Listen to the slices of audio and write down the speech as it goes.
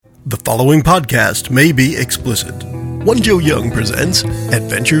The following podcast may be explicit. One Joe Young presents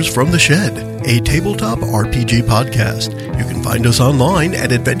Adventures from the Shed, a tabletop RPG podcast. You can find us online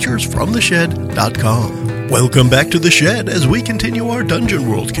at adventuresfromtheshed.com. Welcome back to the Shed as we continue our Dungeon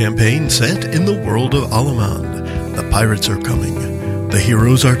World campaign set in the world of Alamand. The pirates are coming. The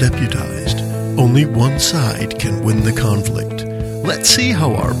heroes are deputized. Only one side can win the conflict. Let's see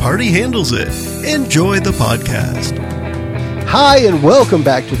how our party handles it. Enjoy the podcast. Hi, and welcome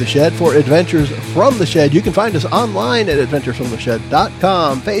back to The Shed for Adventures from the Shed. You can find us online at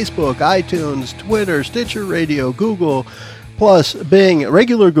adventuresfromtheshed.com, Facebook, iTunes, Twitter, Stitcher Radio, Google, plus Bing,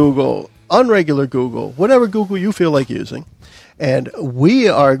 regular Google, unregular Google, whatever Google you feel like using. And we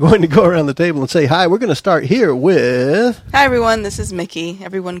are going to go around the table and say hi. We're going to start here with... Hi, everyone. This is Mickey.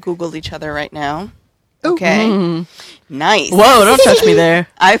 Everyone Googled each other right now. Okay. Nice. Whoa, don't touch me there.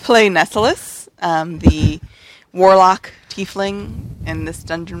 I play Nessalus, the warlock tiefling in this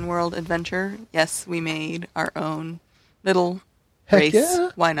Dungeon World adventure. Yes, we made our own little race. Yeah.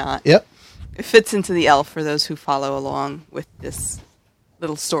 Why not? Yep. It fits into the elf for those who follow along with this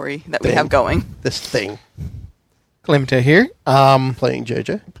little story that we have going. This thing. Clemente here, Playing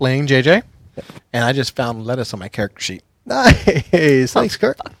JJ. playing JJ, and I just found lettuce on my character sheet. Nice. Thanks,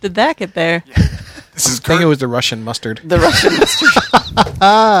 Kurt. Did that get there? This is I think Kurt. it was the Russian mustard. The Russian mustard.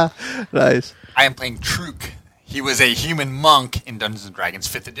 Nice. I am playing Truk. He was a human monk in Dungeons & Dragons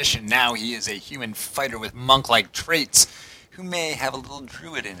 5th edition. Now he is a human fighter with monk-like traits who may have a little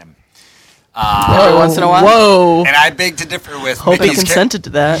druid in him. Every once in a while. Whoa. And I beg to differ with Hope he Mickey's consented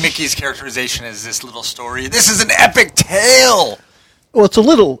to that. Mickey's characterization as this little story. This is an epic tale! Well, it's a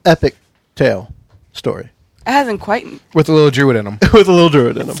little epic tale story It hasn't quite. With a little druid in him. with a little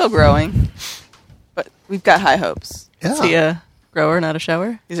druid in him. Still growing. But we've got high hopes. Yeah. Is he a grower, not a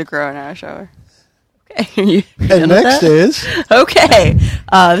shower? He's a grower, not a shower. Okay. You And done with next that? is Okay.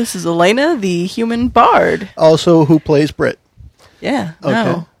 This is Elena, the human bard. also who plays Brit. Yeah.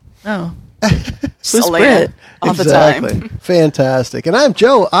 Okay. No. Who's Elena. Brit? All the time. Fantastic. And I'm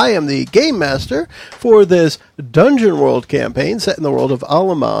Joe. I am the game master for this Dungeon World campaign set in the world of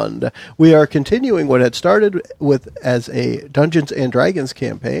Alamand. We are continuing what had started with as a Dungeons and Dragons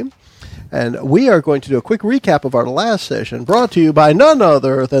campaign. And we are going to do a quick recap of our last session, brought to you by none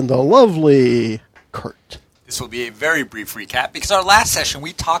other than the lovely Kurt. This will be a very brief recap because our last session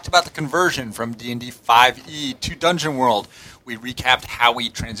we talked about the conversion from D&D 5e to Dungeon World. We recapped how we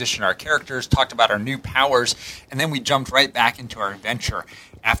transitioned our characters, talked about our new powers, and then we jumped right back into our adventure.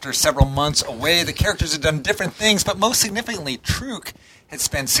 After several months away, the characters had done different things, but most significantly, Truk had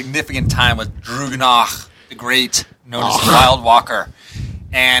spent significant time with Drugnach the Great, known as the Wild Walker,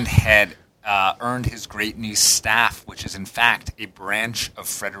 and had earned his great new staff, which is in fact a branch of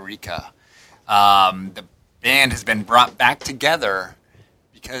Frederica. The band has been brought back together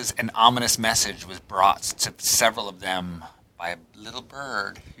because an ominous message was brought to several of them by a little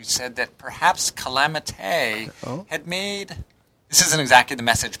bird who said that perhaps Calamite had made... This isn't exactly the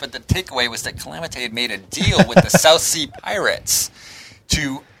message, but the takeaway was that Calamite had made a deal with the South Sea Pirates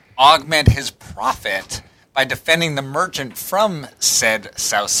to augment his profit by defending the merchant from said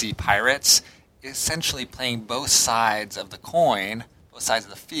South Sea Pirates, essentially playing both sides of the coin, both sides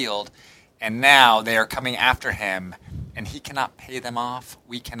of the field, and now they are coming after him, and he cannot pay them off.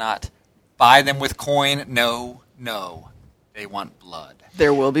 We cannot buy them with coin. No. They want blood.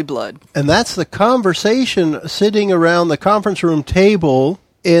 There will be blood. And that's the conversation sitting around the conference room table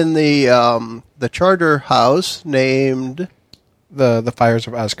in the charter house named... The Fires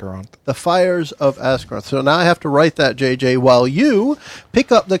of Ascaron. The Fires of Ascaron. So now I have to write that, JJ, while you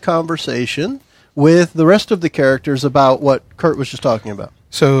pick up the conversation with the rest of the characters about what Kurt was just talking about.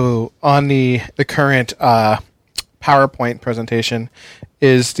 So on the current PowerPoint presentation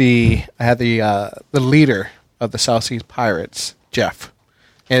is I had the leader of the South Seas Pirates, Jeff.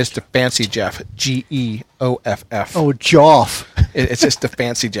 And it's the fancy Jeff, Geoff. Oh, Joff. It's just the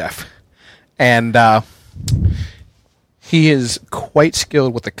fancy Jeff. And he is quite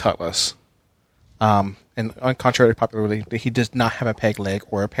skilled with the cutlass. And on contrary to popular belief, he does not have a peg leg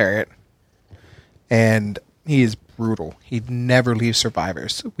or a parrot. And he is brutal. He never leaves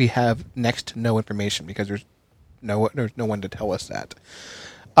survivors. We have next to no information because there's no one to tell us that.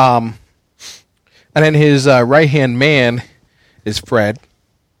 And then his right-hand man is Fred.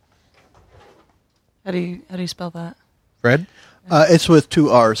 How do you spell that? Fred? It's with two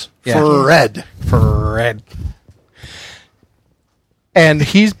R's. Yeah. Fred. And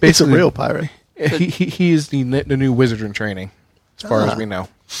he's It's a basically real pirate. He is the new wizard in training, as far as we know.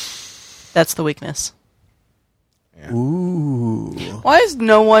 That's the weakness. Yeah. Ooh. Why is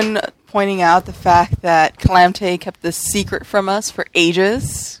no one pointing out the fact that Calamite kept this secret from us for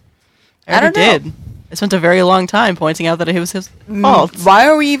ages? I don't know. did. I spent a very long time pointing out that it was his fault. Why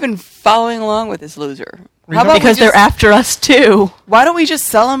are we even following along with this loser? How about Because they're after us too. Why don't we just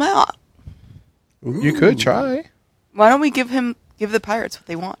sell him out? You could try. Why don't we give the pirates what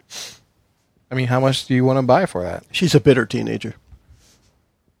they want? I mean, how much do you want to buy for that? She's a bitter teenager.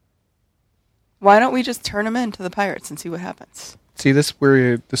 Why don't we just turn him in to the pirates and see what happens? See, this is where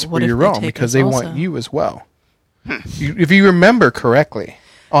you're What if they wrong, take because us they also? want you as well. If you remember correctly,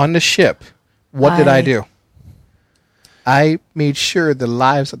 on the ship, what did I do? I made sure the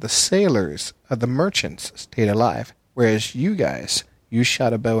lives of the sailors, of the merchants, stayed alive. Whereas you guys, you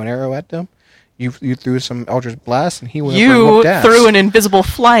shot a bow and arrow at them. You threw some Eldritch Blast, and he went over and You whooped ass. threw an invisible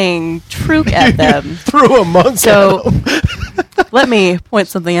flying troop at them. Threw a monk So, at him. let me point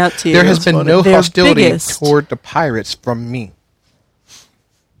something out to you. There has been funny. no Their hostility biggest- toward the pirates from me.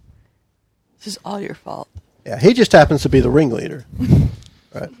 This is all your fault. Yeah, he just happens to be the ringleader.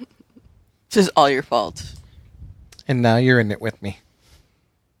 Right. This is all your fault. And now you're in it with me.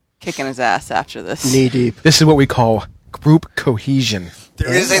 Kicking his ass after this. Knee deep. This is what we call group cohesion.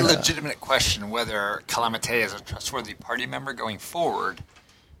 There is a legitimate question whether Calamite is a trustworthy party member going forward,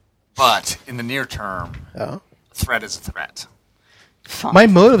 but in the near term, Yeah. threat is a threat. Fine. My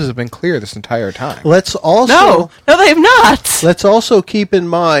motives have been clear this entire time. Let's also No, they have not. let's also keep in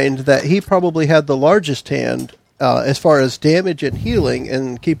mind that he probably had the largest hand as far as damage and healing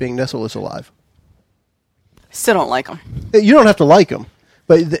in keeping Nessalus alive. Still don't like him. You don't have to like him,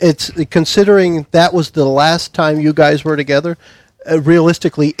 but it's considering that was the last time you guys were together.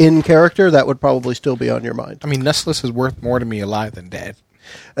 Realistically, in character, that would probably still be on your mind. I mean, Nessalus is worth more to me alive than dead.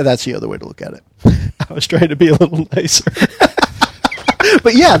 And that's the other way to look at it. I was trying to be a little nicer.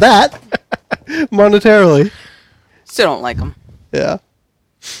 But yeah, that monetarily. Still don't like him. Yeah.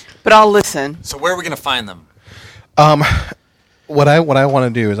 But I'll listen. So where are we going to find them? What I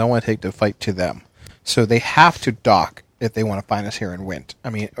want to do is I want to take the fight to them. So they have to dock if they want to find us here in Wint. I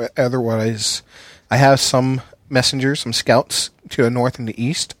mean, otherwise, I have some messengers, some scouts to the north and the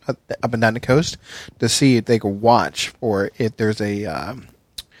east, up and down the coast, to see if they can watch for if there's a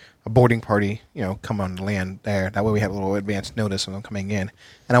boarding party, come on land there. That way we have a little advance notice of them coming in.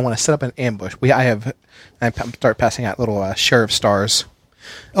 And I want to set up an ambush. I start passing out little sheriff stars.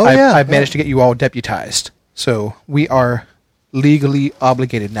 Oh, I've managed to get you all deputized. So we are legally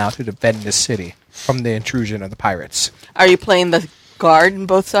obligated now to defend this city from the intrusion of the pirates. Are you playing the guard on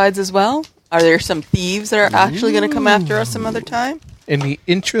both sides as well? Are there some thieves that are actually going to come after us some other time? In the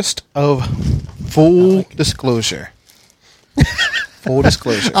interest of full disclosure. Full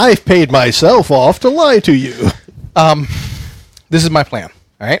disclosure. I've paid myself off to lie to you. This is my plan.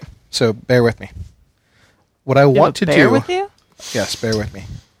 All right? So bear with me. What I want to bear do... with you? Yes, bear with me.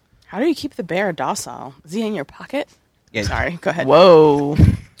 How do you keep the bear docile? Is he in your pocket? Yeah. Sorry, go ahead. Whoa.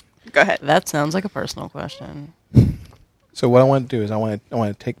 Go ahead. That sounds like a personal question. So what I want to do is I want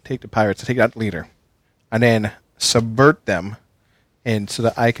to take the pirates, take that leader, and then subvert them, and so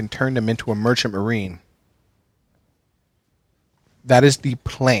that I can turn them into a merchant marine. That is the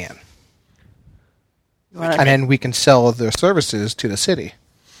plan. And then we can sell their services to the city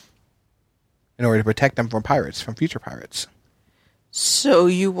in order to protect them from pirates, from future pirates. So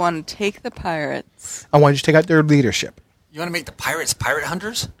you want to take the pirates? I want you to take out their leadership. You want to make the pirates pirate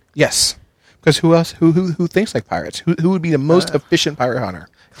hunters? Yes. Because who else? Who thinks like pirates? Who would be the most efficient pirate hunter?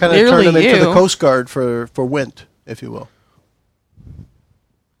 Kind of turn Clearly them into the you. Coast Guard for Wint, if you will.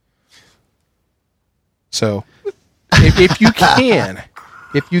 So, if you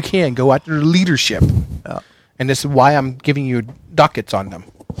can, go after the leadership. And this is why I'm giving you ducats on them.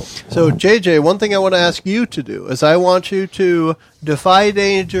 So, JJ, one thing I want to ask you to do is I want you to defy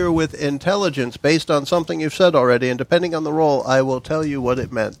danger with intelligence based on something you've said already, and depending on the roll, I will tell you what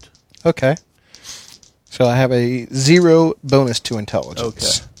it meant. Okay. So I have a 0 bonus to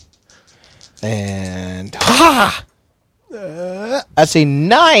intelligence. Okay. And that's a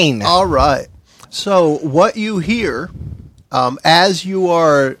 9. All right. So what you hear as you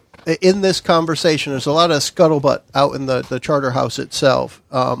are in this conversation, there's a lot of scuttlebutt out in the charter house itself.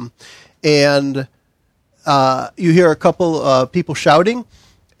 And you hear a couple people shouting.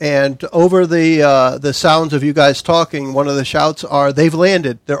 And over the sounds of you guys talking, one of the shouts are, "They've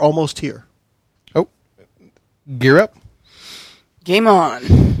landed. They're almost here." Oh, gear up. Game on.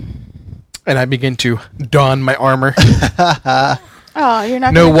 And I begin to don my armor. Oh, you're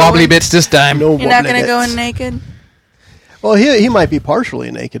not No gonna wobbly go in, bits this time. No You're not wobbly going to go bits. in naked? Well, he might be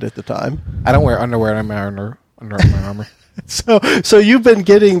partially naked at the time. I don't wear underwear under my armor. So you've been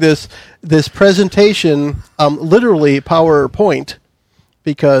getting this presentation, literally PowerPoint,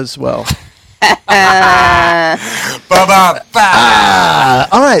 because, well, Ba-ba-ba.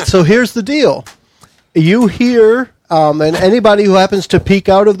 All right, so here's the deal. You hear, and anybody who happens to peek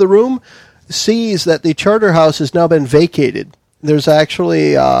out of the room sees that the charter house has now been vacated. There's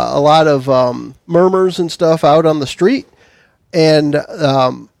actually a lot of murmurs and stuff out on the street, and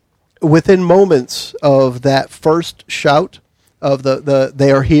within moments of that first shout of the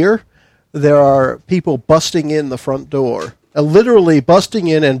they are here, there are people busting in the front door, literally busting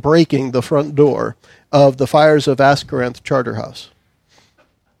in and breaking the front door of the Fires of Askaranth charter house.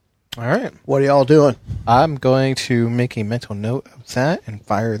 All right. What are y'all doing? I'm going to make a mental note of that and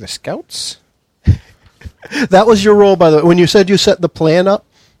fire the scouts. That was your roll, by the way. When you said you set the plan up,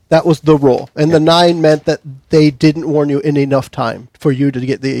 that was the roll. And the 9 meant that they didn't warn you in enough time for you to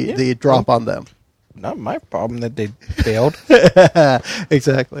get the drop on them. Not my problem that they failed.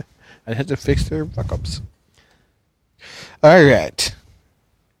 Exactly. I had to fix their fuck-ups. All right.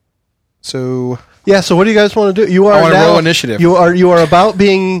 So... Yeah, so what do you guys want to do? You are I want to now, roll initiative. You are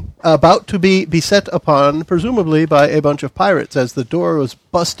about to be beset upon, presumably by a bunch of pirates. As the door was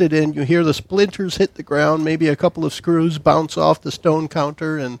busted in, you hear the splinters hit the ground, maybe a couple of screws bounce off the stone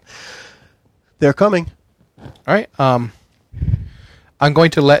counter, and they're coming. All right. I'm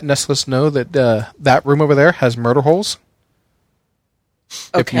going to let Nestless know that that room over there has murder holes.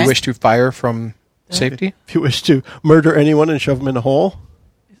 If Okay. you wish to fire from safety. If you wish to murder anyone and shove them in a hole.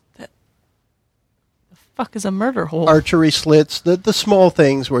 Fuck is a murder hole? Archery slits, the small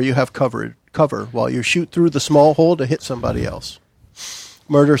things where you have cover while you shoot through the small hole to hit somebody else.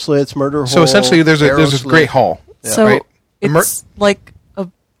 Murder slits, murder hole. So essentially, there's arrow this slit. great hall. So right? it's like a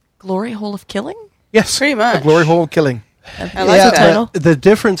glory hole of killing? Yes, Pretty much. a glory hole of killing. I like Yeah, that. title. The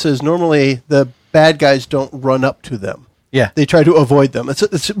difference is normally the bad guys don't run up to them. Yeah, They try to avoid them.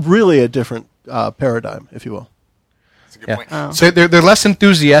 It's really a different paradigm, if you will. That's a good yeah. point. Oh. So they're less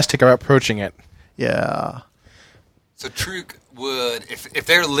enthusiastic about approaching it. Yeah. So Truk would, if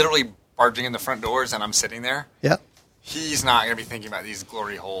they're literally barging in the front doors and I'm sitting there, Yeah. he's not going to be thinking about these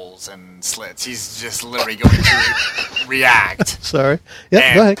glory holes and slits. He's just literally going to react. Sorry. Yeah,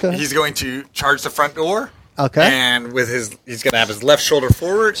 And go ahead. He's going to charge the front door. Okay. And with he's going to have his left shoulder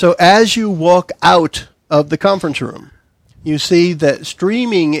forward. So as you walk out of the conference room, you see that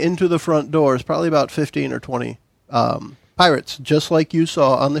streaming into the front door is probably about 15 or 20 pirates, just like you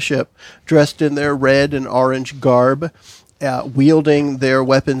saw on the ship, dressed in their red and orange garb, wielding their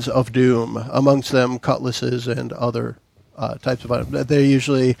weapons of doom, amongst them cutlasses and other types of items. They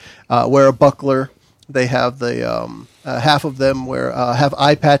usually wear a buckler. They have the half of them have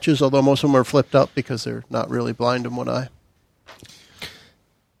eye patches, although most of them are flipped up because they're not really blind in one eye.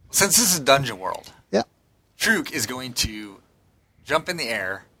 Since this is Dungeon World, Yeah. Truk is going to jump in the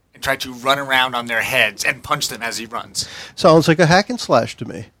air and try to run around on their heads and punch them as he runs. Sounds like a hack and slash to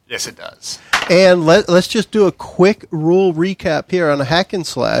me. Yes, it does. And let's just do a quick rule recap here on a hack and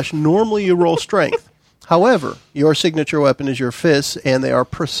slash. Normally you roll strength. However, your signature weapon is your fists, and they are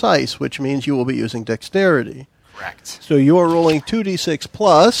precise, which means you will be using dexterity. Correct. So you are rolling 2d6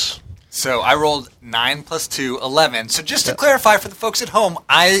 plus. So I rolled 9 plus 2, 11. So just to clarify for the folks at home,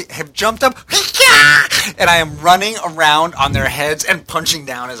 I have jumped up and I am running around on their heads and punching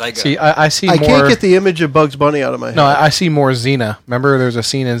down as I go. See, I see I more. can't get the image of Bugs Bunny out of my head. No, I see more Xena. Remember, there's a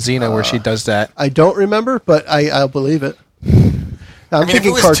scene in Xena where she does that. I don't remember, but I'll believe it. I'm I mean, if it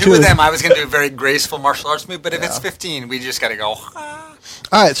thinking was cartoon. 2 of them, I was going to do a very graceful martial arts move, but if it's 15, we just got to go. All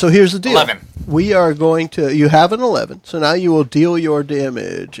right, so here's the deal. 11. We are going to... You have an 11, so now you will deal your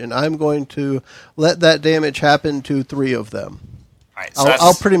damage, and I'm going to let that damage happen to 3 of them. All right, so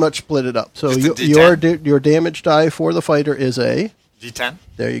I'll pretty much split it up. So Just a your damage die for the fighter is a... D10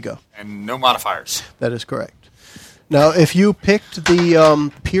 There you go. and no modifiers. That is correct. Now, if you picked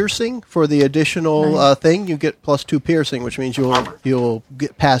the piercing for the additional thing, you get plus 2 piercing, which means you'll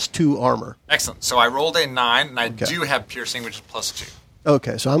get past 2 armor. Excellent. So I rolled a 9, and I do have piercing, which is plus 2.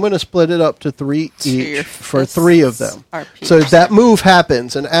 Okay, so I'm going to split it up to 3 So your each for fists 3 of them. are So pierced. that move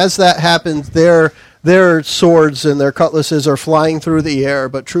happens, and as that happens, their swords and their cutlasses are flying through the air,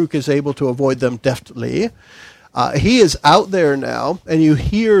 but Truk is able to avoid them deftly. He is out there now, and you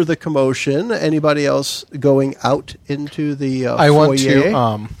hear the commotion. Anybody else going out into the I foyer? want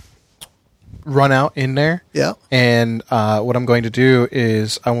to run out in there. Yeah. And what I'm going to do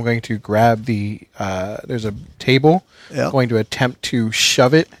is I'm going to grab the there's a table. Yeah. Going to attempt to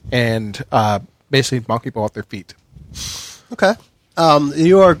shove it and basically knock people off their feet. Okay.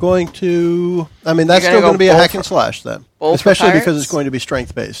 You are going to... I mean, that's You're still gonna going to be go a bowl hack for- and slash then. bowl for Especially because pirates? it's going to be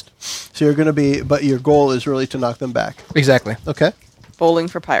strength-based. So you're going to be... But your goal is really to knock them back. Exactly. Okay. Bowling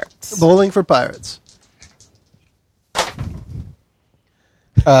for pirates. Bowling for pirates.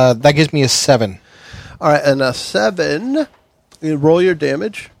 That gives me a 7. All right, and a 7. You roll your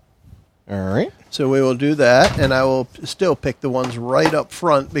damage. All right. So we will do that, and I will still pick the ones right up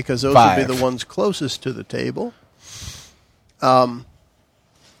front because those will 5. be the ones closest to the table.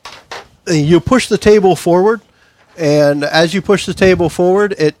 You push the table forward, and as you push the table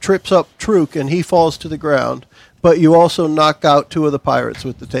forward, it trips up Truk, and he falls to the ground. But you also knock out 2 of the pirates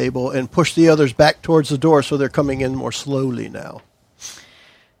with the table and push the others back towards the door so they're coming in more slowly now.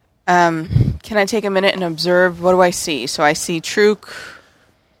 Can I take a minute and observe? What do I see? So I see Truk.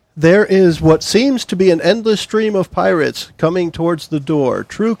 There is what seems to be an endless stream of pirates coming towards the door.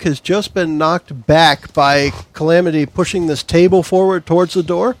 Truk has just been knocked back by Calamity pushing this table forward towards the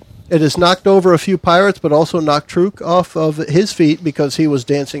door. It has knocked over a few pirates, but also knocked Truk off of his feet because he was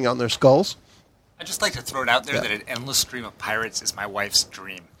dancing on their skulls. I'd just like to throw it out there that an endless stream of pirates is my wife's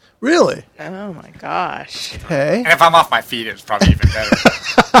dream. Really? Oh my gosh. Okay. And if I'm off my feet, it's probably even better.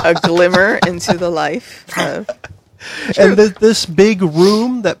 A glimmer into the life of... And this big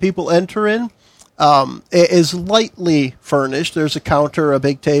room that people enter in is lightly furnished. There's a counter, a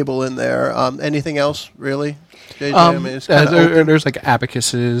big table in there. Anything else, really? JJ? I mean, it's kinda open. There's like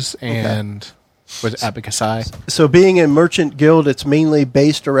abacuses and with abacusi. So being a merchant guild, it's mainly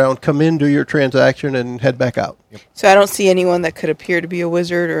based around come in, do your transaction, and head back out. Yep. So I don't see anyone that could appear to be a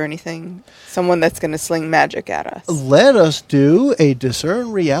wizard or anything. Someone that's going to sling magic at us. Let us do a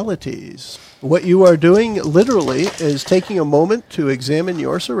discern realities. What you are doing literally is taking a moment to examine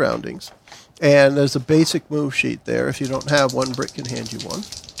your surroundings. And there's a basic move sheet there. If you don't have one, Britt can hand you one.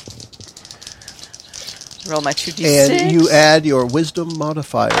 Roll my 2d6. And you add your wisdom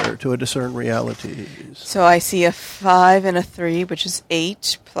modifier to a discern realities. So I see a 5 and a 3, which is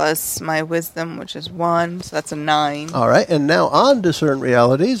 8, plus my wisdom, which is 1, so that's a 9. All right, and now on discern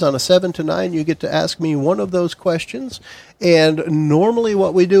realities, on a 7 to 9, you get to ask me one of those questions. And normally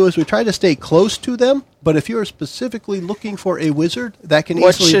what we do is we try to stay close to them, but if you're specifically looking for a wizard, that can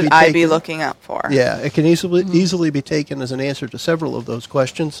What easily be should taken. I be looking out for? Yeah, it can easily be taken as an answer to several of those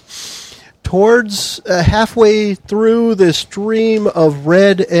questions. Towards halfway through the stream of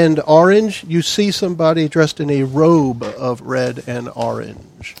red and orange, you see somebody dressed in a robe of red and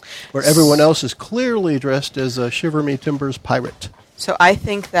orange, where everyone else is clearly dressed as a Shiver Me Timbers pirate. So I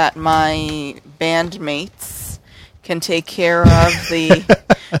think that my bandmates can take care of the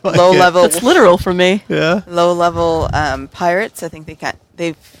low-level... That's literal for me. Yeah. Low-level pirates. I think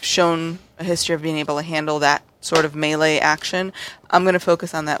they've shown a history of being able to handle that sort of melee action. I'm going to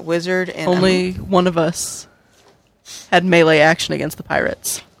focus on that wizard. And Only one of us had melee action against the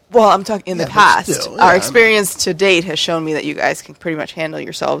pirates. I'm talking in the Yeah, but past. still, Our yeah. experience to date has shown me that you guys can pretty much handle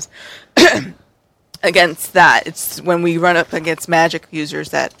yourselves against that. It's when we run up against magic users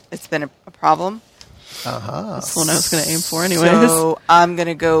that it's been a problem. That's the one I was going to aim for anyways. So I'm going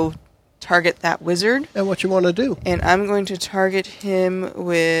to go target that wizard. And what you want to do? And I'm going to target him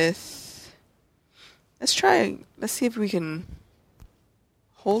with... Let's see if we can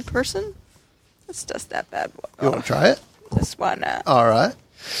hold person. Let's dust that bad boy. You want to try it? This one. All right.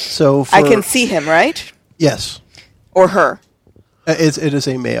 So I can see him, right? Yes. Or her. It is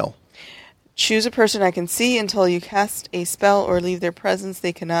a male. Choose a person I can see until you cast a spell or leave their presence.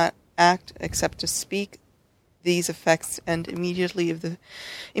 They cannot act except to speak. These effects end immediately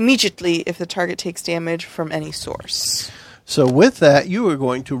if the target takes damage from any source. So with that, you are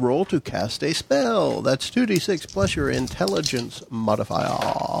going to roll to cast a spell. That's 2d6 plus your intelligence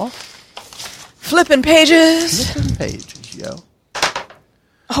modifier. Flipping pages. Flipping pages, yo.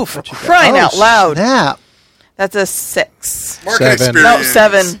 Oh, for What you got? crying out loud. Snap. That's a 6. Market 7. experience. No,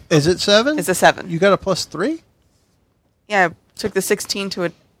 7. Is it 7? It's a 7. You got a plus 3? Yeah, I took the 16 to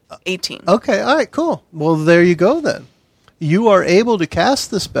an 18. Okay, all right, cool. Well, there you go then. You are able to cast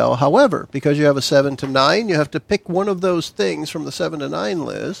the spell. However, because you have a 7 to 9, you have to pick one of those things from the 7 to 9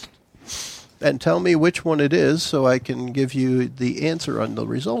 list and tell me which one it is so I can give you the answer on the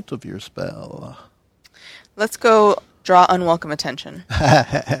result of your spell. Let's go draw unwelcome attention.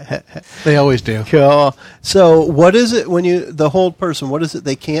 They always do. Cool. So what is it when the hold person, what is it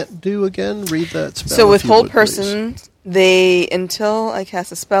they can't do again? Read that spell. So with if you hold would, person, until I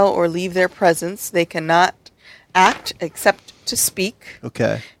cast a spell or leave their presence, they cannot act except to speak. please.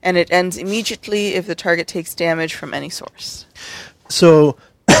 Okay. And it ends immediately if the target takes damage from any source. So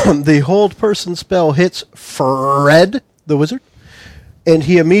the hold person spell hits Fred, the wizard, and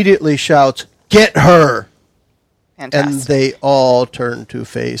he immediately shouts, "Get her!" Fantastic. And they all turn to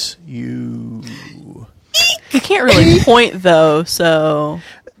face you. You can't really point, though, so...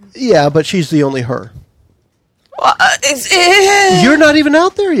 Yeah, but she's the only her. It's You're not even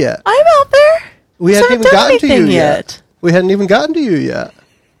out there yet. I'm out there. We hadn't haven't even done gotten to you anything yet. yet. We hadn't even gotten to you yet.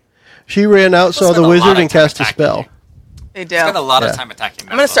 She ran out, saw the spend a lot wizard, of and time cast a attacking spell. you. They do. Spend a lot Yeah. of time attacking.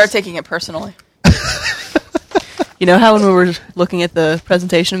 I'm going to start taking it personally. You know how when we were looking at the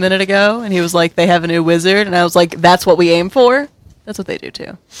presentation a minute ago, and he was like, they have a new wizard, and I was like, that's what we aim for? That's what they do,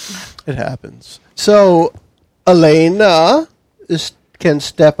 too. It happens. So, Elena can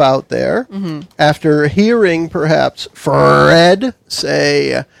step out there after hearing, perhaps, Fred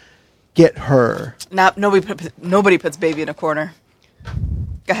say, get her. Nobody puts baby in a corner.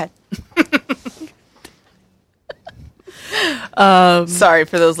 Go ahead. Sorry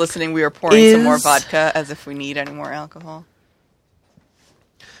for those listening. We are pouring some more vodka as if we need any more alcohol.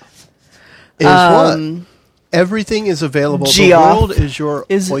 Is what? Everything is available. The Geoff. world is your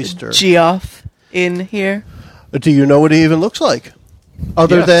oyster. Geoff in here? Do you know what he even looks like?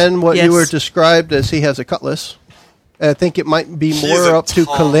 Other Yes. than what you Yes. were described as he has a cutlass. I think it might be He is more a up to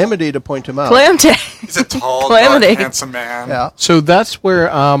tall- Calamity to point him out. Clamtag. He's a tall, Calamity. dark, handsome man. Yeah. So that's where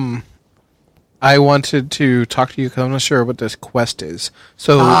I wanted to talk to you because I'm not sure what this quest is.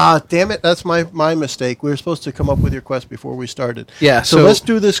 So Damn it. That's my mistake. We were supposed to come up with your quest before we started. Yeah, So so let's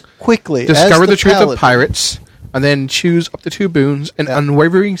do this quickly. discover As the truth paladin. of pirates, and then choose up to 2 boons, an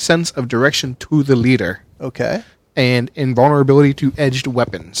unwavering sense of direction to the leader, Okay. and invulnerability to edged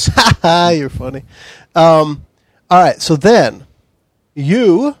weapons. You're funny. All right. So then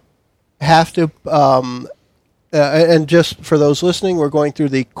you have to, and just for those listening, we're going through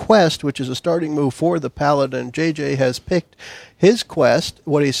the quest, which is a starting move for the paladin. JJ has picked his quest,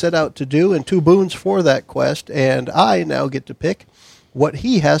 what he set out to do, and 2 boons for that quest, and I now get to pick what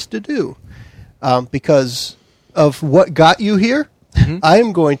he has to do. Because of what got you here,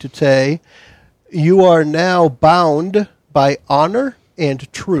 I'm going to say you are now bound by honor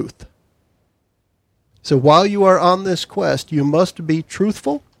and truth. So while you are on this quest, you must be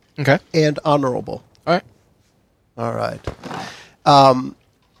truthful Okay. and honorable. All right.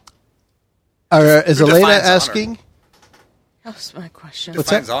 All right. Is Who Elena defines honor? asking? That was my question. What's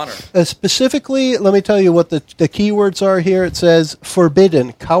Defines that? honor. Specifically, let me tell you what the keywords are here. It says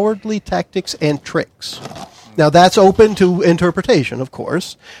forbidden, cowardly tactics, and tricks. Now, that's open to interpretation, of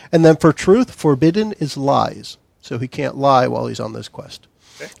course. And then for truth, forbidden is lies. So he can't lie while he's on this quest.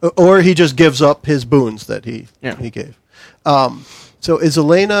 Okay. Or he just gives up his boons that he gave. So is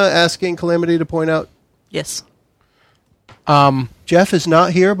Elena asking Calamity to point out? Yes. Jeff is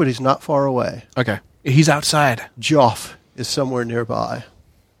not here, but he's not far away. Okay. He's outside. Joff is somewhere nearby.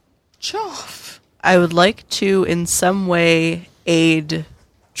 Joff. I would like to, in some way, aid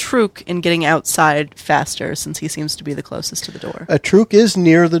Truk in getting outside faster, since he seems to be the closest to the door. Truk is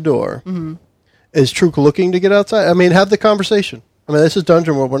near the door. Mm-hmm. Is Truk looking to get outside? I mean, have the conversation. I mean, this is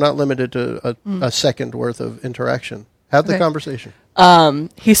Dungeon World. We're not limited to a second worth of interaction. Have the Okay. conversation.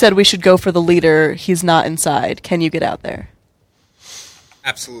 He said we should go for the leader. He's not inside. Can you get out there?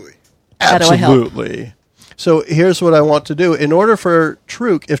 Absolutely. How do I help? Absolutely. So here's what I want to do. In order for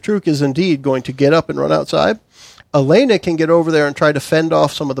Truk, if Truk is indeed going to get up and run outside, Elena can get over there and try to fend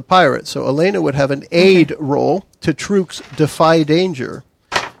off some of the pirates. So Elena would have an aid roll to Truk's defy danger.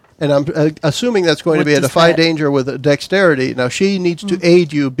 And I'm assuming that's going to What be a does defy that- danger with a dexterity. Now, she needs to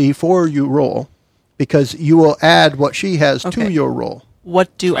aid you before you roll, because you will add what she has to Okay. your roll.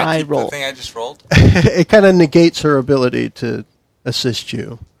 What do Can I keep roll? The thing I just rolled. It kind of negates her ability to assist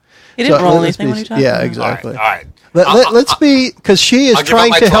you. He didn't So, roll let's anything be- when he talked. Yeah, All exactly. right. All right. Let's be, because she is I'll give up trying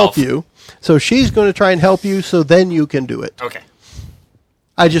my to help 12. you. So she's going to try and help you, so then you can do it. Okay.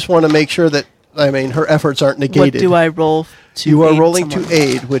 I just want to make sure that, I mean, her efforts aren't What negated. do I roll to You are aid rolling someone? to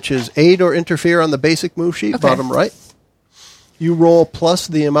aid, which is aid or interfere on the basic move sheet, Okay. bottom right. You roll plus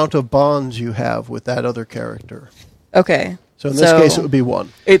the amount of bonds you have with that other character. Okay. So in this case, it would be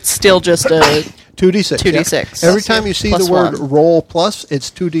 1. It's still just a 2d6. 2d6. Yeah. Every time you see Plus the word 1. roll plus, it's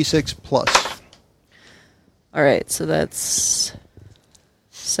 2d6 plus. All right, so that's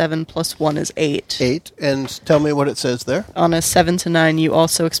 7 plus 1 is 8. 8. And tell me what it says there. On a 7 to 9, you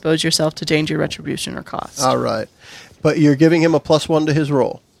also expose yourself to danger, retribution, or cost. All right. But you're giving him a +1 to his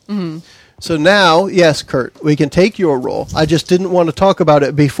roll. Mm-hmm. So now, yes, Kurt, we can take your roll. I just didn't want to talk about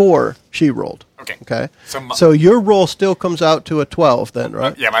it before she rolled. Okay. Okay. So So your roll still comes out to a 12 then,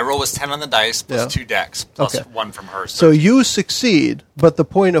 right? Yeah, my roll was 10 on the dice plus Yeah. 2 decks plus Okay. 1 from her. So you succeed, but the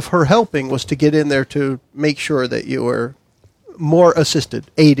point of her helping was to get in there to make sure that you were more assisted,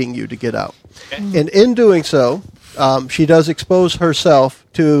 aiding you to get out. Okay. And in doing so, she does expose herself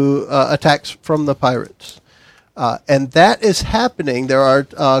to attacks from the pirates. And that is happening. There are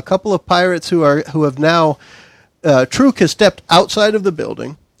a couple of pirates who have now... Truk has stepped outside of the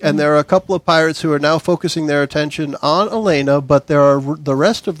building, and there are a couple of pirates who are now focusing their attention on Elena, but the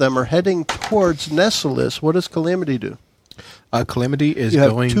rest of them are heading towards Nessalus. What does Calamity do? Calamity is You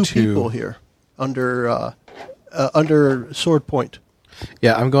have going two to... people here under sword point.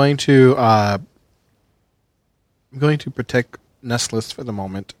 Yeah, I'm going to protect Nestless for the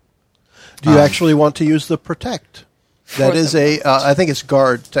moment. Do you actually want to use the protect? That For is the I think it's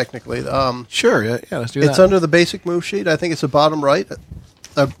guard, technically. Sure, yeah, let's do that. It's under the basic move sheet. I think it's the bottom right,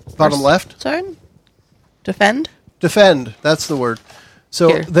 bottom left. Sorry? Defend? Defend, that's the word. So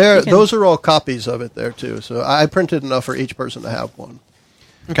Here, there, you can- those are all copies of it there, too. So I printed enough for each person to have one.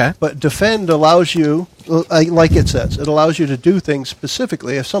 Okay. But defend allows you, like it says, it allows you to do things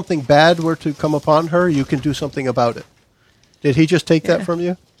specifically. If something bad were to come upon her, you can do something about it. Did he just take that Yeah. from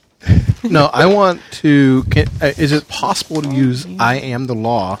you? No, I want to... is it possible to use I am the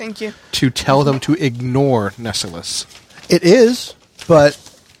law Thank you. to tell them to ignore Nessalus? It is, but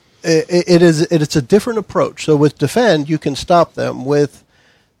it's a different approach. So with defend, you can stop them. With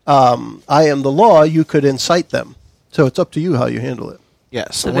I am the law, you could incite them. So it's up to you how you handle it.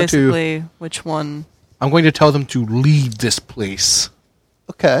 Yes. So I want to... basically, which one? I'm going to tell them to leave this place.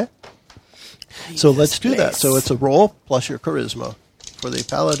 Okay. So let's do that. place. So it's a roll plus your charisma. For the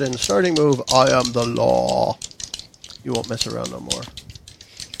paladin starting move, I am the law. You won't mess around no more.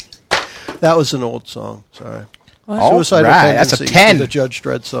 That was an old song. Sorry. What? Suicidal right, that's a Tendencies, 10. The Judge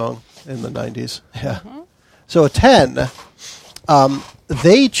Dredd song in the 90s. Yeah. So a 10.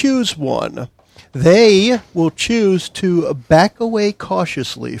 They choose one. They will choose to back away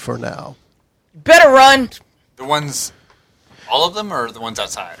cautiously for now. Better run. The ones, all of them, or the ones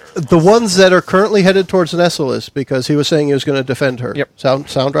outside? Or The ones that are currently headed towards Nessalus, because he was saying he was going to defend her. Yep.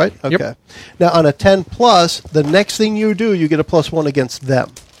 Sound right? Okay. Yep. Now, on a 10 plus, the next thing you do, you get a +1 against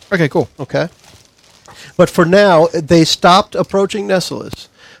them. Okay, cool. Okay? But for now, they stopped approaching Nessalus.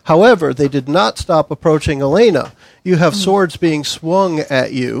 However, they did not stop approaching Elena. You have swords being swung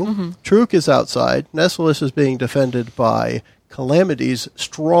at you. Truk is outside. Nessalus is being defended by Calamity's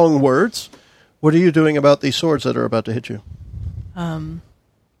strong words. What are you doing about these swords that are about to hit you? I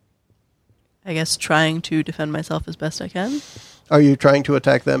guess trying to defend myself as best I can. Are you trying to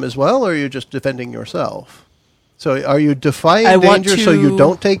attack them as well, or are you just defending yourself? So are you defying I want danger so you to-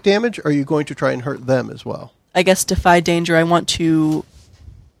 don't take damage, or are you going to try and hurt them as well? I guess defy danger. I want to...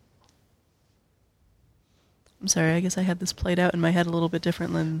 I'm sorry, I guess I had this played out in my head a little bit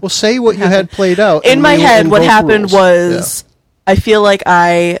different than... Well, say what you had happened. played out. In and my we will head, what invoke happened rules. was I feel like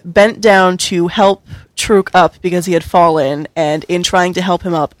I bent down to help Truk up because he had fallen, and in trying to help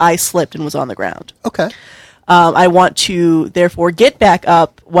him up, I slipped and was on the ground. Yeah. Okay. I want to, therefore, get back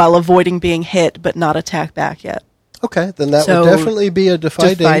up while avoiding being hit, but not attack back yet. Okay, then that So, would definitely be a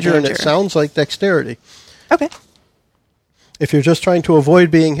defy defy danger, and it danger. sounds like dexterity. Okay. If you're just trying to avoid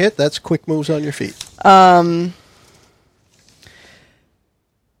being hit, that's quick moves on your feet. And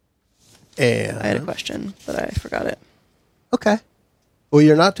I had a question, but I forgot it. okay. Well,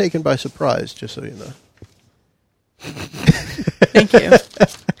 you're not taken by surprise, just so you know. Thank you.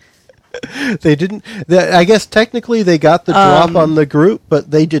 They didn't. I guess technically they got the drop on the group, but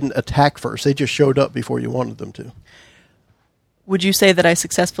they didn't attack first. They just showed up before you wanted them to. Would you say that I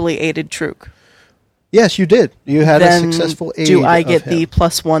successfully aided Truk? Yes, you did. You had Then a successful aid. do I of get him. the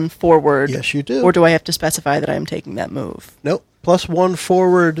 +1 forward? Yes, you do. Or do I have to specify that I am taking that move? Nope. +1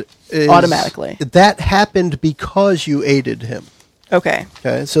 forward is Automatically. That happened because you aided him. Okay.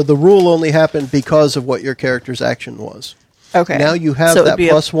 Okay, so the rule only happened because of what your character's action was. Okay. Now you have So it'd that be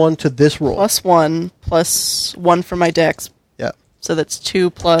a +1 to this roll. +1 for my dex. Yeah. So that's 2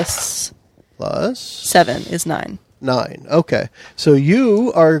 plus Plus 7 is 9. 9. Okay. So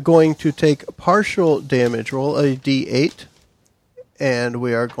you are going to take partial damage. Roll a d8. And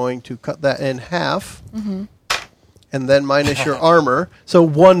we are going to cut that in half. Mm-hmm. And then minus your armor. So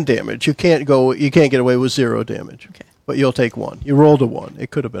 1 damage. You can't get away with 0 damage. Okay. But you'll take 1. You rolled a 1. It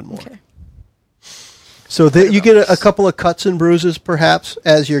could have been more. Okay. So you get a couple of cuts and bruises, perhaps,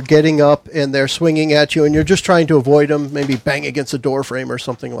 as you're getting up and they're swinging at you, and you're just trying to avoid them, maybe bang against a door frame or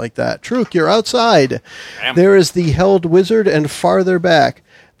something like that. Truk, you're outside. Damn. There is the held wizard, and farther back,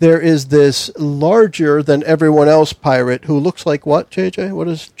 there is this larger than everyone else pirate who looks like what, JJ? What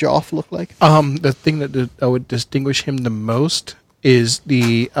does Joff look like? The thing that would distinguish him the most is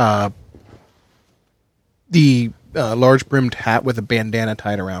the large brimmed hat with a bandana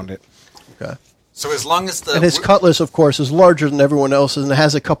tied around it. Okay. So as long as the And his cutlass, of course, is larger than everyone else's and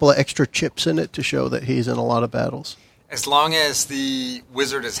has a couple of extra chips in it to show that he's in a lot of battles. as long as the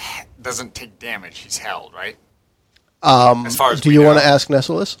wizard doesn't take damage, he's held, right? As far as Do we you know. want to ask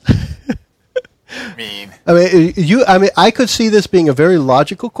Nessalus? I mean, I could see this being a very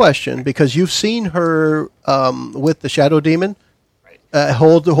logical question because you've seen her with the Shadow Demon, right.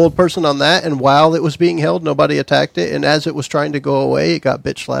 hold person on that, and while it was being held, nobody attacked it, and as it was trying to go away, it got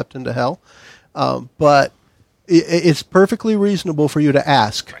bitch slapped into hell. But it's perfectly reasonable for you to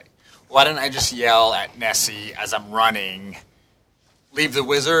ask. Right. Why don't I just yell at Nessie as I'm running, "Leave the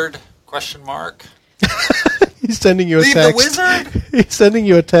wizard?" ? He's sending you a Leave text. the wizard? He's sending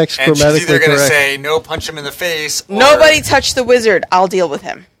you a text And she's grammatically either going to correct. say, "No, punch him in the face." Or, Nobody touch the wizard. I'll deal with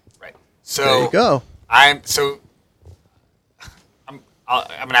him. Right. So There you go. I'm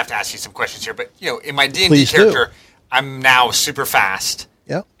going to have to ask you some questions here, but in my D&D Please do. character, I'm now super fast.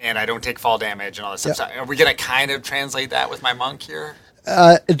 Yep. And I don't take fall damage and all this stuff. Yep. So are we going to kind of translate that with my monk here?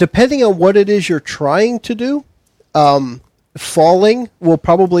 Depending on what it is you're trying to do, falling will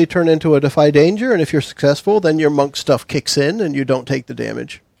probably turn into a defy danger, and if you're successful, then your monk stuff kicks in and you don't take the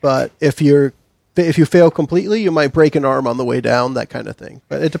damage. But if you fail completely, you might break an arm on the way down, that kind of thing.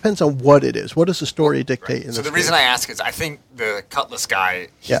 But it depends on what it is. What does the story dictate? In So this the reason case? I ask is I think the Cutlass guy,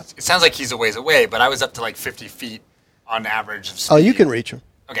 Yeah. it sounds like he's a ways away, but I was up to like 50 feet on average of speed. Oh, you can reach him.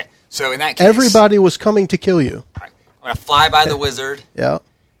 Okay, so in that case, Everybody was coming to kill you. all right, I'm going to fly by the wizard, Yeah.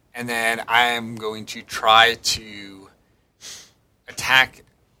 and then I am going to try to attack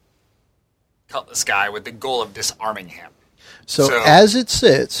Cutlass guy with the goal of disarming him. So as it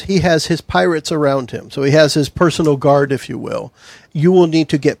sits, he has his pirates around him. So he has his personal guard, if you will. You will need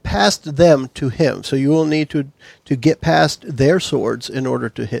to get past them to him. So you will need to get past their swords in order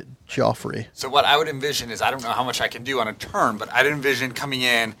to hit Joffrey. So what I would envision is, I don't know how much I can do on a turn, but I'd envision coming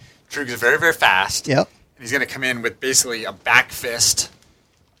in, Trug is very, very fast. Yep. And he's going to come in with basically a back fist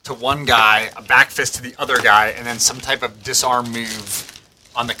to one guy, a back fist to the other guy, and then some type of disarm move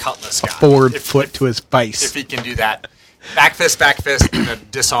on the Cutlass guy. Forward If- foot to his face. If he can do that. Back fist, and a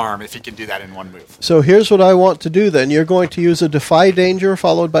disarm if he can do that in one move. So here's what I want to do then. You're going to use a defy danger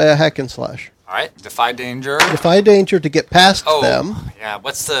followed by a hack and slash. All right, defy danger. Defy danger to get past them. Yeah.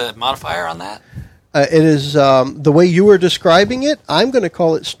 What's the modifier on that? It is the way you were describing it. I'm going to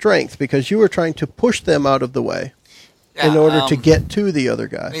call it strength because you were trying to push them out of the way in order to get to the other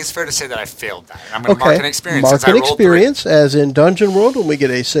I guy. think it's fair to say that I failed that. I'm going to mark an experience. Mark since I an rolled experience, as in Dungeon World, when we get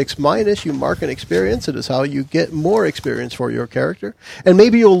a 6-, you mark an experience. It is how you get more experience for your character. And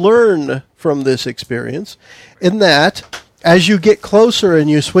maybe you'll learn from this experience in that as you get closer and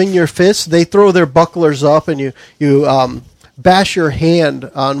you swing your fists, they throw their bucklers up and you bash your hand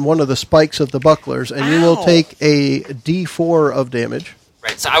on one of the spikes of the bucklers, and you will Ow. take a D4 of damage.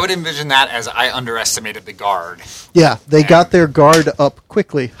 Right, so I would envision that as I underestimated the guard. Yeah, they got their guard up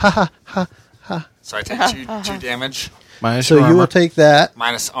quickly. Ha ha ha ha. So I take two damage Minus So your you armor. will take that.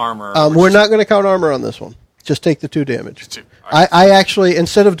 minus armor. We're not going to count armor on this one. Just take the 2 damage. Just 2. All right. I actually,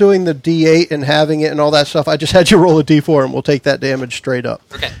 instead of doing the D8 and having it and all that stuff, I just had you roll a D4 and we'll take that damage straight up.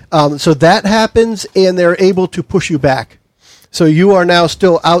 Okay. So that happens, and they're able to push you back. So you are now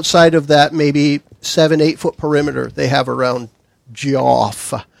still outside of that maybe 7-8 foot perimeter they have around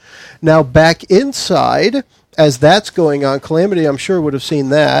Joff. Now back inside, as that's going on, Calamity I'm sure would have seen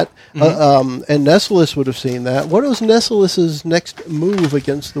that, and Nessalus would have seen that. What was Nessalus's next move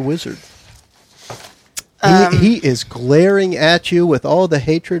against the wizard? He is glaring at you with all the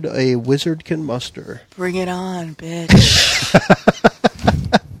hatred a wizard can muster. Bring it on, bitch.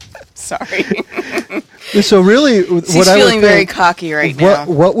 Sorry. So really, He's what I would feeling very think, cocky right now.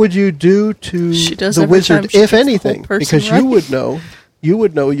 what would you do to She does the every time wizard, she if gets the whole anything? person Because right. you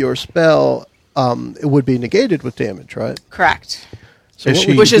would know your spell it would be negated with damage, right? Correct. So Is what she-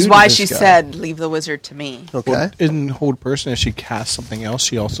 would you Which is do to why this she guy? said, leave the wizard to me. Okay. Well, in hold person, if she casts something else,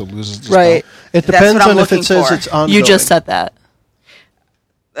 she also loses the Right. spell. It That's depends what I'm on if it looking says for. it's ongoing. You just said that.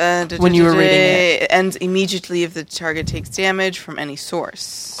 When you were reading it. And immediately if the target takes damage from any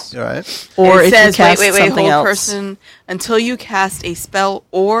source. All right. Or it if says, you cast wait, something hold else. person until you cast a spell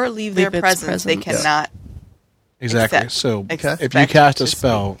or leave their Leave its presence, they presence. cannot. Exactly. Except- So except if you cast a to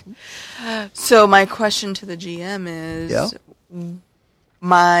spell, So my question to the GM is, Yeah.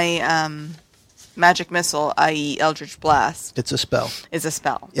 my magic missile, i.e. Eldritch Blast, It's a spell. is a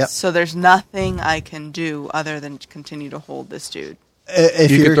spell. Yep. So there's nothing I can do other than continue to hold this dude.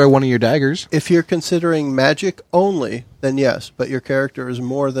 If you you're could throw one of your daggers. if you're considering magic only, then yes. But your character is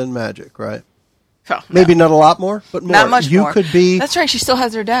more than magic, right? Oh, Maybe no. not a lot more, but more. Not much you more. could be That's right. She still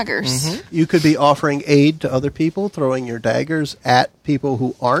has her daggers. you could be offering aid to other people, throwing your daggers at people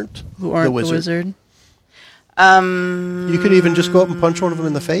who aren't Who aren't the wizard. You could even just go up and punch one of them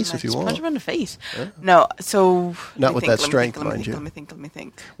in the face if you want. Punch him in the face. No, so Not with that let me strength, think, mind you. Let me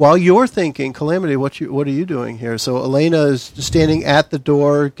think. While you're thinking, Calamity, what are you doing here? So Elena is standing at the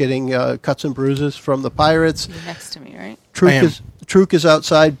door, getting cuts and bruises from the pirates. You're next to me, right? Truk is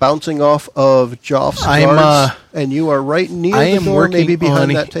outside, bouncing off of Joff's guards, and you are right near I the am door, working maybe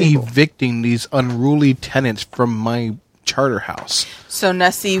behind on that table. evicting these unruly tenants from my charter house. So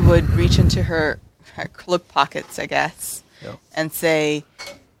Nessie would reach into her cloak pockets, I guess, Yeah. and say,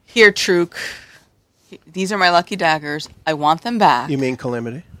 "Here, Truk, these are my lucky daggers. I want them back." You mean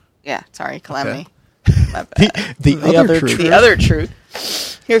Calamity? Yeah, sorry, Calamity. My The, bad. the other Truk. The other Truk.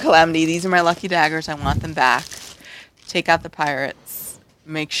 Here, Calamity, these are my lucky daggers. I want them back. Take out the pirates.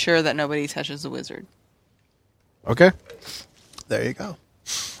 Make sure that nobody touches the wizard. Okay. There you go.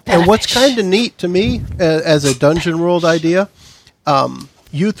 And what's kind of neat to me as a Dungeon World idea,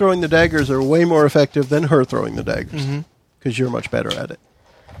 you throwing the daggers are way more effective than her throwing the daggers because you're much better at it.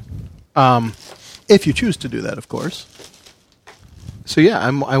 If you choose to do that, of course. So yeah,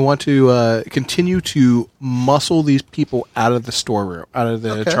 I want to continue to muscle these people out of the storeroom, out of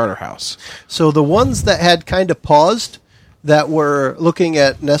the charter house. So the ones that had kind of paused, that were looking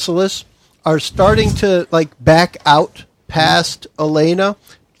at Nessalus, are starting to back out past Elena.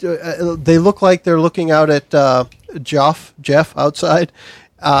 They look like they're looking out at Jeff outside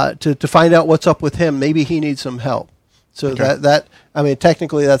to find out what's up with him. Maybe he needs some help. So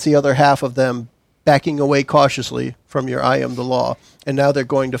technically that's the other half of them backing away cautiously from your I am the law, and now they're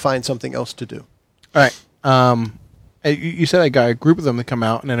going to find something else to do. All right. You said I got a group of them to come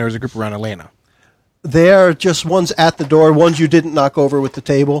out, and then there was a group around Elena. They're just ones at the door, ones you didn't knock over with the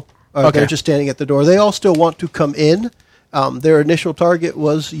table. They're just standing at the door. They all still want to come in. Their initial target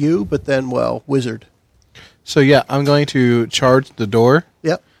was you, but then, wizard. So yeah, I'm going to charge the door.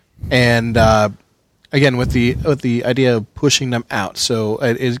 Yep. And again, with the idea of pushing them out, so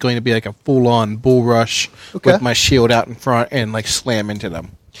it is going to be like a full-on bull rush with my shield out in front and slam into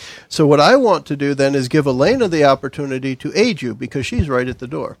them. So what I want to do then is give Elena the opportunity to aid you because she's right at the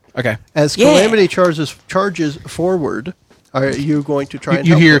door. Okay. As Calamity charges forward, are you going to try and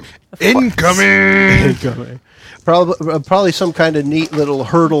you help hear them? incoming? Probably some kind of neat little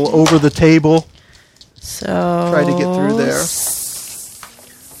hurdle over the table. So Try to get through there.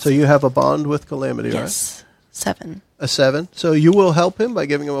 So you have a bond with Calamity, yes, 7. right? A 7. So you will help him by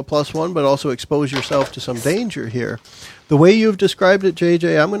giving him a +1, but also expose yourself to some danger here. The way you've described it,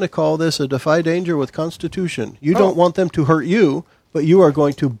 JJ, I'm going to call this a defy danger with Constitution. You don't want them to hurt you, but you are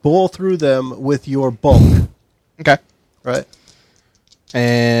going to bowl through them with your bulk. Okay. Right?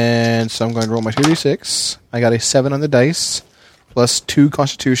 And so I'm going to roll my 2d6. I got a 7 on the dice, plus 2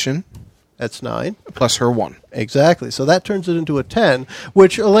 Constitution, That's 9. plus her 1. Exactly. So that turns it into a 10,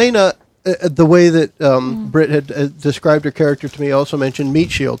 which Elena, the way that Britt had described her character to me, also mentioned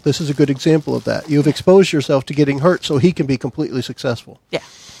meat shield. This is a good example of that. You've exposed yourself to getting hurt so he can be completely successful. Yeah.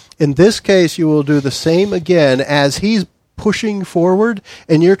 In this case, you will do the same again as he's pushing forward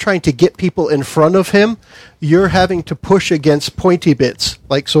and you're trying to get people in front of him. You're having to push against pointy bits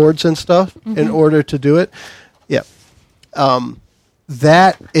like swords and stuff in order to do it. Yeah.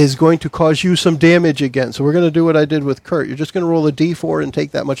 That is going to cause you some damage again. So we're going to do what I did with Kurt. You're just going to roll a d4 and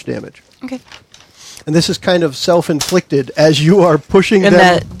take that much damage. Okay. And this is kind of self-inflicted as you are pushing And them.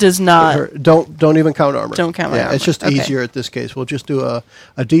 that does not... Don't even count armor. Don't count my Yeah, armor. it's just Okay. easier at this case. We'll just do a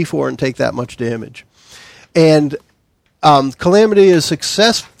d4 and take that much damage. And Calamity is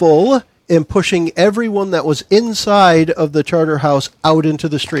successful in pushing everyone that was inside of the charter house out into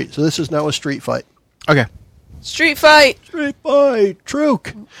the street. So this is now a street fight. Okay. Street fight. Street fight,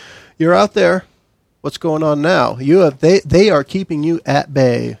 Truk. You're out there. What's going on now? They are keeping you at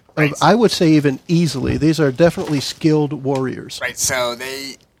bay. Right. I would say even easily. These are definitely skilled warriors. Right, so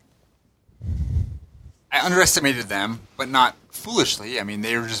I underestimated them, but not foolishly. I mean,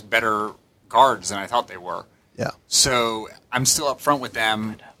 they were just better guards than I thought they were. Yeah. So I'm still up front with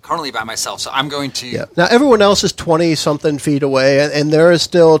them, currently by myself. So I'm going to... Yeah. Now everyone else is 20-something feet away, and there is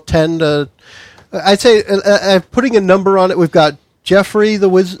still 10 to... I'd say, putting a number on it, we've got Jeffrey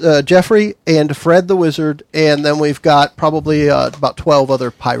and Fred the Wizard, and then we've got probably about 12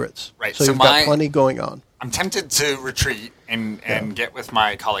 other pirates. Right, So, so you've got plenty going on. I'm tempted to retreat and get with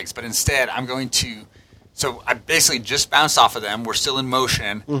my colleagues, but instead I'm going to... So I basically just bounced off of them. We're still in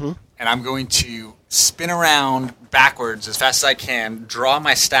motion, and I'm going to spin around backwards as fast as I can, draw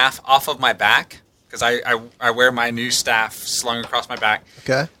my staff off of my back, because I wear my new staff slung across my back,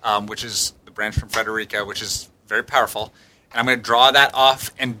 Okay. which is the branch from Frederica, which is very powerful. And I'm going to draw that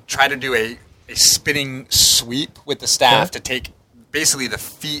off and try to do a spinning sweep with the staff to take basically the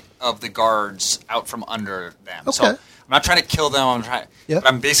feet of the guards out from under them. Okay. So I'm not trying to kill them. Yep. But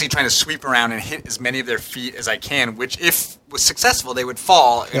I'm basically trying to sweep around and hit as many of their feet as I can, which, if was successful, they would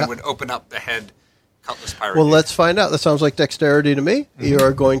fall and Yep. would open up the head cutlass pirate. Well, let's find out. That sounds like dexterity to me. You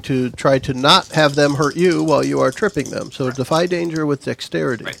are going to try to not have them hurt you while you are tripping them. So defy danger with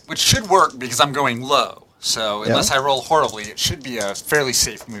dexterity. Right. Which should work because I'm going low. So unless I roll horribly, it should be a fairly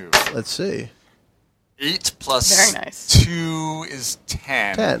safe move. Let's see. 8 plus Very nice. 2 is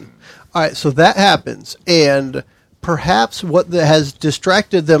 10. 10. All right, so that happens. And perhaps what has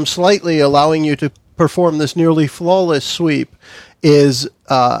distracted them slightly, allowing you to perform this nearly flawless sweep, is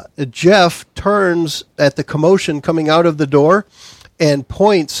Jeff turns at the commotion coming out of the door and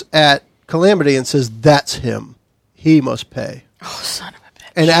points at Calamity and says, "That's him. He must pay." Oh, son of a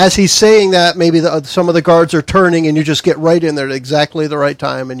bitch. And as he's saying that, maybe some of the guards are turning, and you just get right in there at exactly the right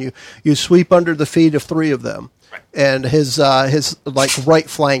time, and you sweep under the feet of 3 of them, Right. and his like right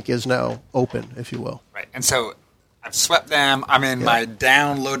flank is now open, if you will. Right. And so I've swept them. I'm in my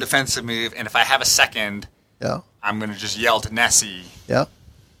down low defensive move, and if I have a second, Yeah, I'm going to just yell to Nessie, yeah.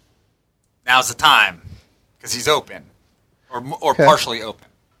 "Now's the time," because he's open, or Okay. partially open.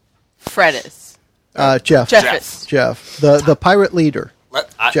 Fred is. Jeff, Jeff. the pirate leader.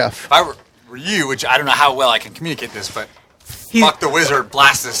 Jeff. If I were you, which I don't know how well I can communicate this, but He- fuck the wizard,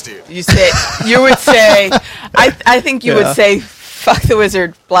 blast this dude. You would say, I think you Yeah. would say, fuck the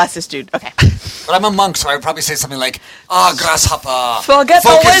wizard, blast this dude. Okay. But I'm a monk, so I would probably say something like, grasshopper, Forget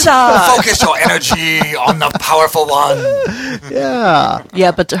the wizard." Focus your energy on the powerful one. Yeah,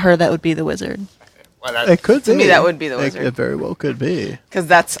 Yeah, but to her, that would be the wizard. Well, that, it could To be. me, that would be the It wizard. very well could be. Because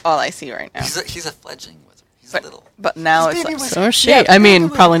that's all I see right now. he's a fledgling wizard. He's But, little. but now He's it's baby like, wizard. So is she. Yeah, I mean,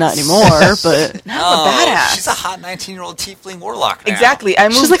 probably not anymore, but now I'm a badass. She's a hot 19-year-old tiefling warlock now. Exactly. I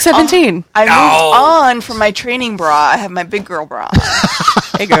moved she's like 17. On, I No. moved on from my training bra. I have my big girl bra.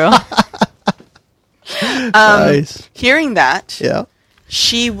 Hey, girl. Nice. Hearing that, Yeah.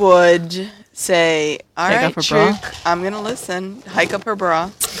 she would say, "All Take right, off her bra. Truk, I'm going to listen." Hike up her bra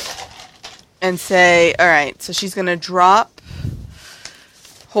and say, "All right." So she's going to drop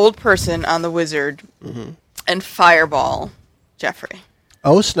hold person on the wizard and fireball Jeffrey.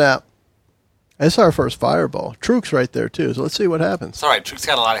 Oh snap! That's our first fireball. Truk's right there too. So let's see what happens. It's all right. Truk's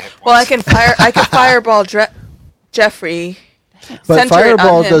got a lot of hit points. Well, I can fireball Jeffrey. But Center it on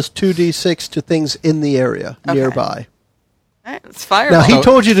fireball him. does 2d6 to things in the area nearby. All right, let's fireball. Now he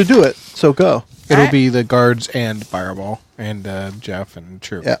told you to do it, so go. It'll Alright. be the guards and Fireball and Jeff and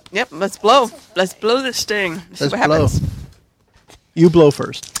True. Yeah, Yep, let's blow. Let's blow this thing. See let's what blow. happens. You blow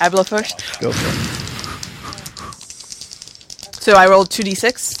first. I blow first. Go for it. So I rolled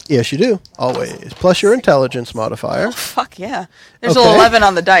 2d6. Yes, you do. Always. Plus your intelligence modifier. Fuck yeah. There's Okay. an 11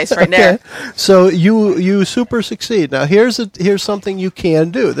 on the dice right there. So you super succeed. Now here's something you can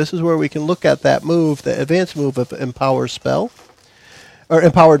do. This is where we can look at that move, the advanced move of Empower Spell. Or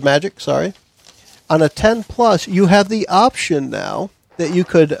Empowered Magic, sorry. On a 10 plus, you have the option now that you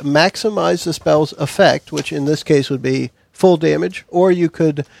could maximize the spell's effect, which in this case would be full damage, or you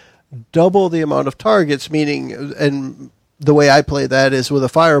could double the amount of targets, meaning, and the way I play that is with a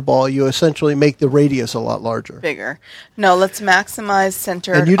fireball, you essentially make the radius a lot larger. Bigger. No, let's maximize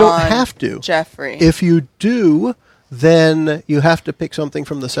centered And you don't on have to. Jeffrey. If you do, then you have to pick something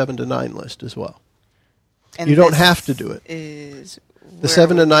from the 7 to 9 list as well. And you don't this have to do it. Is The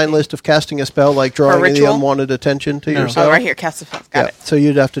 7 to 9 list of casting a spell, like drawing the ritual? unwanted attention to No. yourself. Oh, right here, cast a spell. Got Yeah. it. So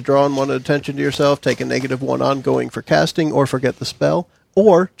you'd have to draw unwanted attention to yourself, take a -1 ongoing for casting, or forget the spell,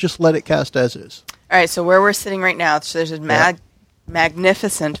 or just let it cast as is. All right, so where we're sitting right now, so there's a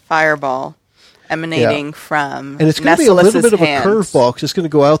magnificent fireball emanating from And it's going to be a little Nessilus's bit of a hands. curveball, because it's going to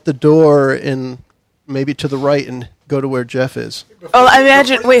go out the door and maybe to the right and go to where Jeff is. Oh, I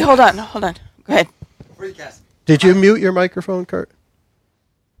imagine. Wait, hold on. Go ahead. Before you cast. Did you mute your microphone, Kurt?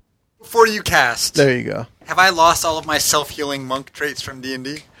 Before you cast, There you go. have I lost all of my self-healing monk traits from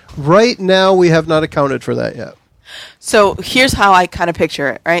D&D? Right now, we have not accounted for that yet. So here's how I kind of picture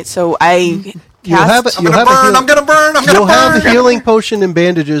it. Right. So I You'll have cast. it. You'll have I'm gonna burn. You'll have healing potion and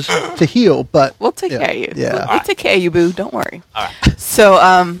bandages to heal, but We'll take yeah, care of you. Yeah. We'll take care of you, boo. Don't worry. All right. So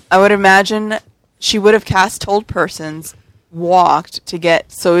I would imagine she would have cast Told Persons, walked to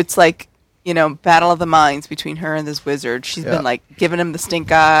get. So it's like, battle of the minds between her and this wizard. She's Yeah. been like giving him the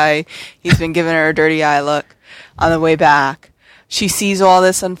stink eye. He's been giving her a dirty eye look on the way back. She sees all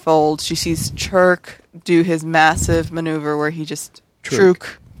this unfold. She sees Churk do his massive maneuver where he just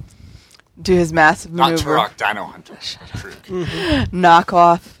Truk. do his massive Not maneuver. Turok, Dino Hunter. Truk.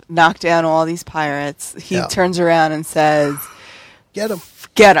 knock down all these pirates. He Yeah. turns around and says, Get him.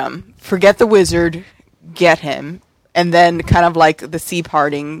 "Get him. Forget the wizard. Get him." and then kind of like the sea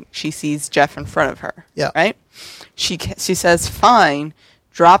parting, she sees Jeff in front of her. Yeah. Right? She says, fine,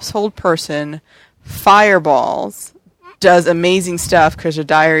 drops hold person, fireballs, does amazing stuff because her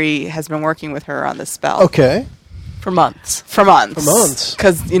diary has been working with her on this spell. Okay. For months. For months. For months.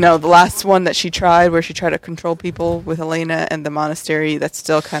 Because, the last one that she tried, where she tried to control people with Elena and the monastery, that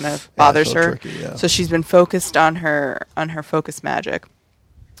still kind of bothers so her. tricky, yeah. So she's been focused on her focus magic.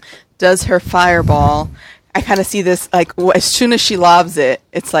 Does her fireball. I kind of see this, like, as soon as she lobs it,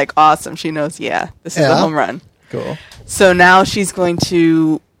 it's like awesome. She knows, this is a home run. Cool. So now she's going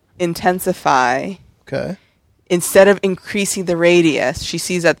to intensify. Okay. Instead of increasing the radius, she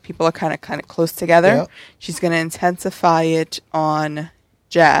sees that people are kind of close together. Yeah. She's going to intensify it on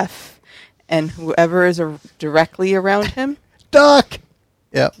Jeff, and whoever is directly around him, Duck.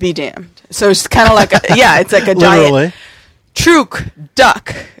 Yeah. be damned. So it's kind of like it's like a Literally. giant Trook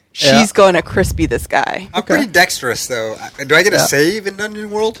duck. She's Yeah. going to crispy this guy. I'm pretty dexterous, though. Do I get a save in Dungeon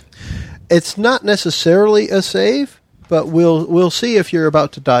World? It's not necessarily a save, but we'll see if you're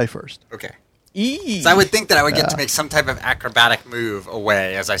about to die first. Okay. Eee. So I would think that I would get to make some type of acrobatic move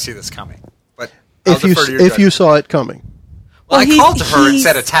away as I see this coming. But I'll If you defer to your if you judgment. saw it coming. Well, I he's- called to her and he's-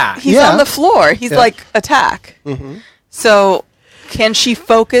 said attack. He's Yeah. on the floor. He's Yeah. like, attack. Mm-hmm. So can she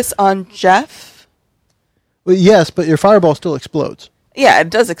focus on Jeff? Well, yes, but your fireball still explodes. Yeah, it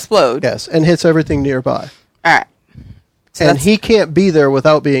does explode. Yes, and hits everything nearby. All right. So And that's- he can't be there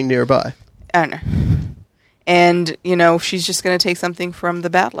without being nearby. I don't know. And, she's just going to take something from the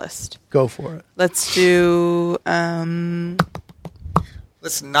bad list. Go for it. Let's do,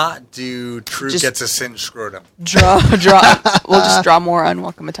 Let's not do True Just- gets a singed scrotum. draw. We'll just draw more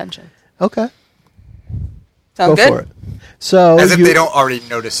unwelcome attention. Okay. Sound Go good? for it. So As if they don't already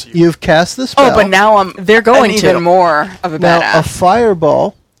notice you. You've cast the spell. Oh, but now They're going I'm to. even more of a Now, a badass.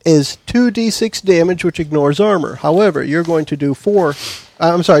 fireball is 2d6 damage, which ignores armor. However, you're going to do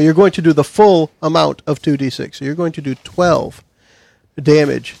you're going to do the full amount of 2d6. So you're going to do 12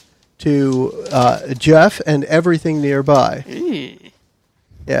 damage to Jeff and everything nearby.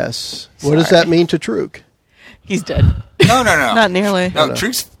 Yes. What does that mean to Trook? He's dead. No. Not nearly. No,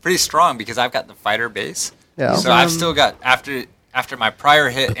 Truke's pretty strong because I've got the fighter base. Yeah. So I've still got, after my prior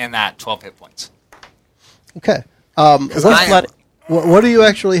hit and that, 12 hit points. Okay. I am- What do you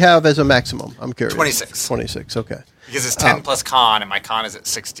actually have as a maximum? I'm curious. 26. 26, okay. Because it's 10 plus con, and my con is at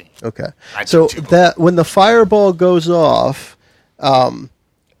 16. Okay. I So took 2 that when the fireball goes off,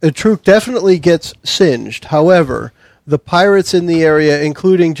 Trook definitely gets singed. However, the pirates in the area,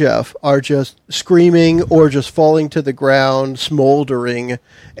 including Jeff, are just screaming or just falling to the ground, smoldering,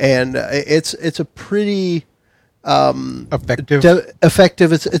 and it's a pretty Effective.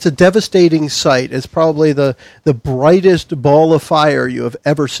 effective. It's a devastating sight. It's probably the brightest ball of fire you have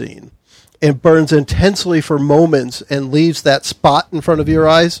ever seen. It burns intensely for moments and leaves that spot in front of your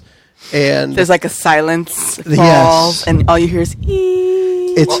eyes. And There's like a silence falls, Yes. and all you hear is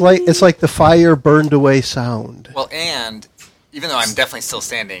ee. it's like the fire burned away sound. Well, and even though I'm definitely still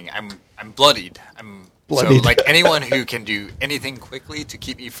standing, I'm bloodied. Bloodied. So, like, anyone who can do anything quickly to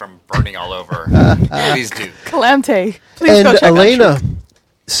keep me from burning all over, please do. Calamte. Please And go check Elena on Trook.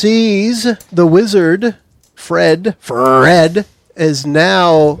 sees the wizard, Fred, is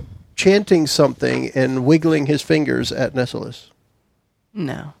now chanting something and wiggling his fingers at Nessalus.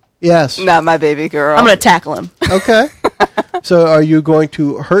 No. Yes. Not my baby girl. I'm going to tackle him. Okay. So are you going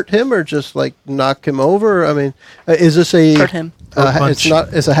to hurt him or just like knock him over? I mean, is this a Hurt him. Throat punch.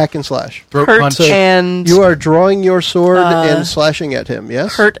 It's a hack and slash. Throat Hurt punch. and You are drawing your sword and slashing at him,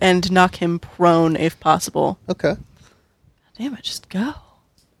 yes? hurt and knock him prone if possible. Okay. Damn it, just go.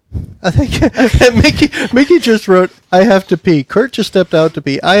 I think Mickey just wrote, I have to pee. Kurt just stepped out to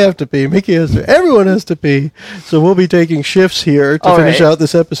pee. I have to pee. Mickey has to. Everyone has to pee. So we'll be taking shifts here to All finish right. out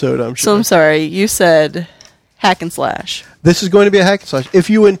this episode, I'm So sure. I'm sorry, you said hack and slash. This is going to be a hack and slash. If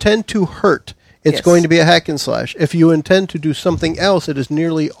you intend to hurt, it's Yes. going to be a hack and slash. If you intend to do something else, it is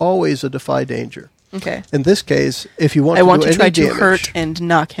nearly always a defy danger. Okay. In this case, if you want I to want do to try any to damage, hurt and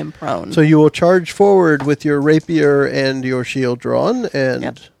knock him prone. so you will charge forward with your rapier and your shield drawn, and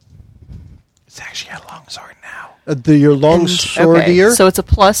Yep. It's actually a long sword now. Your long And- swordier. okay, so it's a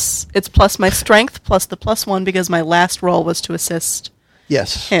plus. It's plus my strength plus the +1 because my last roll was to assist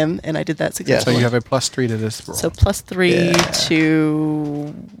yes. him, and I did that So successfully. you have a +3 to this roll. So +3 Yeah.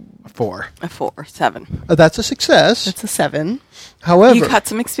 to 4. a 4, 7. That's a success. it's a 7. However, You got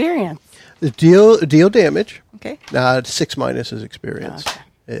some experience. deal damage. Okay. 6 minus is experience. Okay.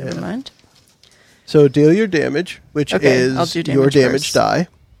 Yeah. Never mind. So deal your damage, which Okay, I'll is do your damage damage first. die.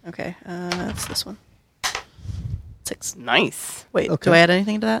 Okay. It's this one. 6. Nice. Wait, Okay. do I add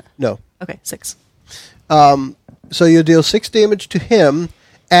anything to that? No. Okay, 6. So you deal 6 damage to him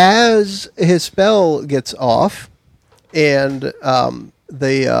as his spell gets off, and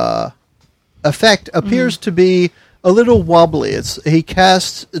the effect appears to be a little wobbly. He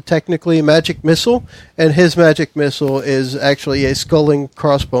casts technically a magic missile, and his magic missile is actually a skull and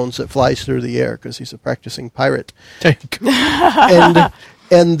crossbones that flies through the air because he's a practicing pirate. And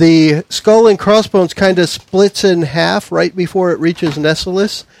the skull and crossbones kind of splits in half right before it reaches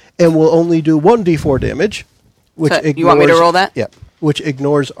Nessalus, and will only do 1d4 damage. Which So you want me to roll that? Yeah, which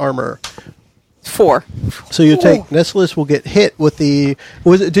ignores armor. 4. So you take Nessalus will get hit with the.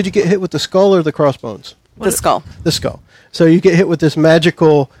 Did you get hit with the skull or the crossbones? The skull. The skull. So you get hit with this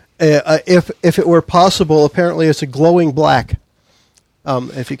magical. If it were possible, apparently it's a glowing black.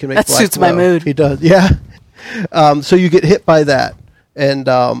 If you can make That black suits my glow. mood. He does. Yeah. So you get hit by that, and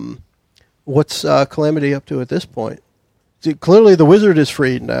what's Calamity up to at this point? See, clearly the wizard is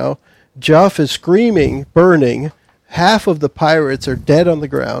freed now. Juff is screaming, burning. Half of the pirates are dead on the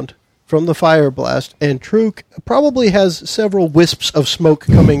ground from the fire blast, and Truk probably has several wisps of smoke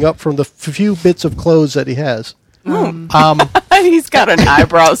coming up from the few bits of clothes that he has. He's got an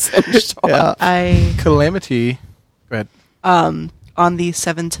eyebrow singed off. Yeah. Calamity. Go ahead. On the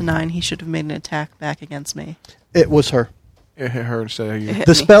 7 to 9, he should have made an attack back against me. It was her. It hit her instead of you. Hit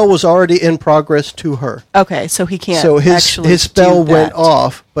The me. spell was already in progress to her. Okay, so he can't So actually his spell do went that.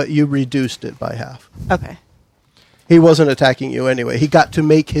 off, but you reduced it by half. Okay. He wasn't attacking you anyway. He got to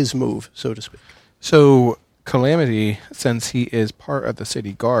make his move, so to speak. So Calamity, since he is part of the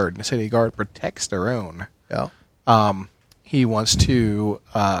city guard, the city guard protects their own. Yeah. He wants to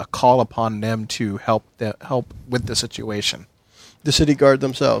call upon them to help with the situation. The city guard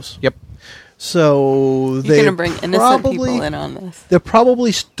themselves. Yep. So You're they going to bring innocent people in on this. They're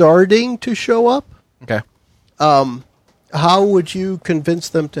probably starting to show up. Okay. How would you convince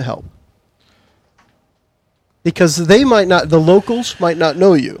them to help? Because they might not, the locals might not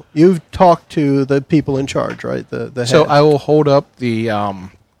know you. You've talked to the people in charge, right? The So head. I will hold up the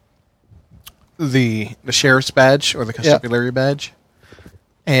sheriff's badge or the constabulary badge,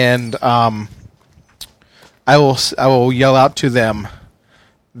 and I will yell out to them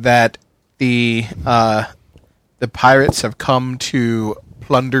that the pirates have come to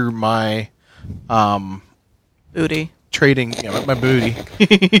plunder my Booty. trading, my booty,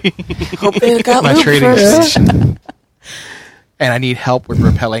 Hope they got my loot trading first. station, and I need help with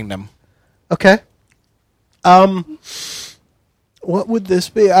repelling them. Okay. What would this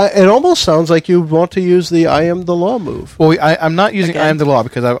be? It almost sounds like you want to use the I am the law move. Well, I'm not using Again. I am the law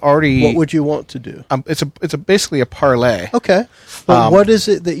because I've already. What would you want to do? It's basically a parlay. Okay. But what is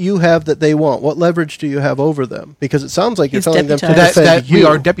it that you have that they want? What leverage do you have over them? Because it sounds like you're He's telling them to deputized. defend That you. we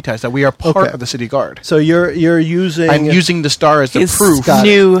are deputized. That we are part Okay. of the city guard. So you're using... I'm using the star as the His proof. Got it.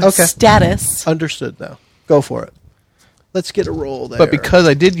 new Okay. status. Understood now. Go for it. Let's get a roll there. But because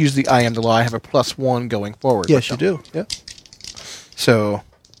I did use the I am the law, I have a +1 going forward. Yes, you with them. do. Yeah. So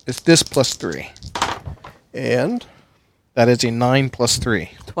it's this +3. And That is a 9 + 3.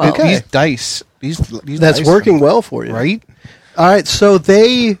 12. Okay. These dice. These that's dice working well for you. right? All right, so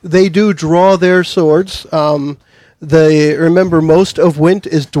they do draw their swords. They remember most of Wint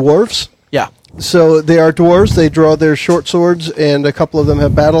is dwarves. Yeah. So they are dwarves. They draw their short swords, and a couple of them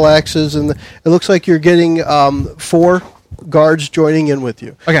have battle axes. And it looks like you're getting 4 guards joining in with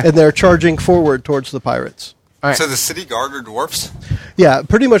you. Okay. And they're charging forward towards the pirates. All right. So the city guard are dwarfs? Yeah,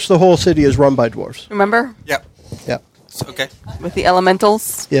 pretty much the whole city is run by dwarves. Remember? Yep. Yeah, So, okay. With the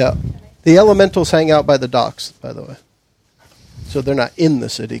elementals? yeah. The elementals hang out by the docks, by the way. So they're not in the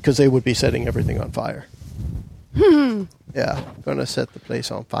city because they would be setting everything on fire. Yeah, gonna set the place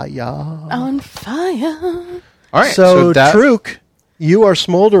on fire. On fire. All right. So, that, Truk, you are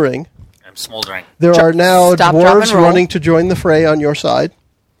smoldering. I'm smoldering. There are now Stop, drop, and dwarves roll. running to join the fray on your side.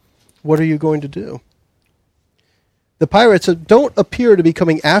 What are you going to do? The pirates don't appear to be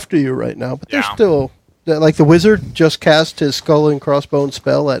coming after you right now, but they're Yeah. still... Like the wizard just cast his skull and crossbones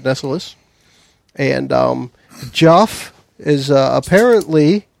spell at Nessalus. And Joff is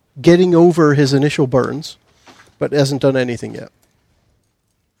apparently getting over his initial burns, but hasn't done anything yet.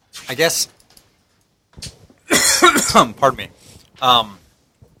 I guess. Pardon me. I'm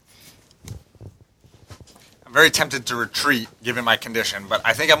very tempted to retreat given my condition, but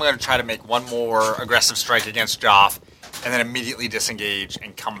I think I'm going to try to make one more aggressive strike against Joff, and then immediately disengage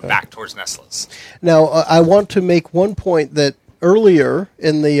and come back towards Nessalus. Now, I want to make one point that earlier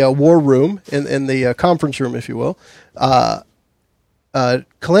in the war room, in the conference room, if you will,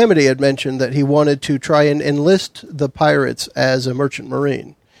 Calamity had mentioned that he wanted to try and enlist the pirates as a merchant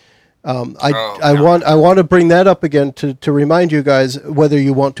marine. I want to bring that up again to remind you guys whether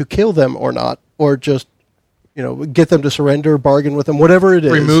you want to kill them or not, or just get them to surrender, bargain with them, whatever it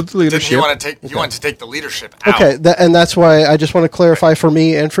is. Remove the Didn't leadership. he wanted to take the leadership out. Okay, and that's why I just want to clarify for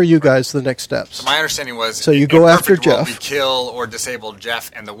me and for you guys the next steps. So my understanding was, So you in go a after perfect world, Jeff. we kill or disable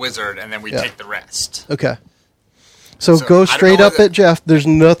Jeff and the wizard, and then we take the rest. Okay. So So I go don't straight know up whether- at Jeff. There's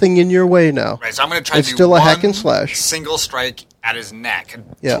nothing in your way now. Right, so I'm going to try It's to do still a one hack and slash. single strike at his neck,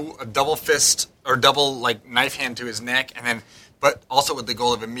 Yeah. a double fist or double knife hand to his neck, and then, but also with the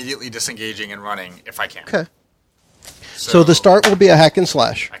goal of immediately disengaging and running if I can. Okay. So the start will be a hack and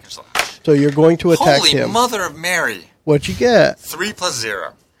slash. Hack and slash. So you're going to attack Holy him. Mother of Mary! What'd you get? 3 plus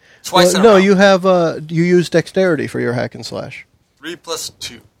 0. Twice in a No, row. you have you use dexterity for your hack and slash. 3 plus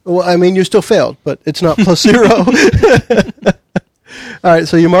 2. Well, I mean, you still failed, but it's not plus 0. All right,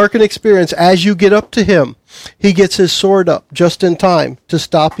 so you mark an experience. As you get up to him, he gets his sword up just in time to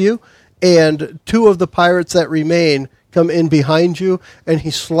stop you, and 2 of the pirates that remain come in behind you, and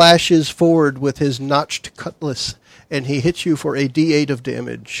he slashes forward with his notched cutlass, and he hits you for a D8 of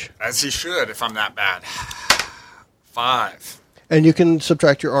damage. As he should, if I'm that bad. 5. And you can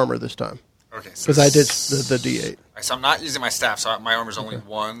subtract your armor this time, Okay, so because I did the D8. So I'm not using my staff, so my armor's only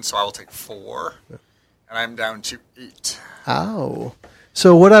 1, so I will take 4. And I'm down to 8. Ow.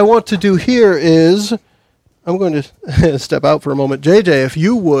 So what I want to do here is, I'm going to step out for a moment. JJ, if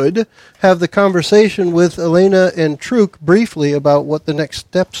you would, have the conversation with Elena and Truk briefly about what the next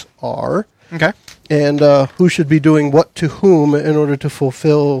steps are, Okay. and who should be doing what to whom in order to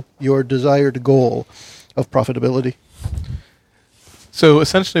fulfill your desired goal of profitability. So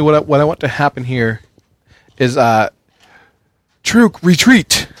essentially, what I want to happen here is, Truk,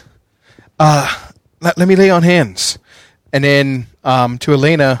 retreat. Let me lay on hands, and then to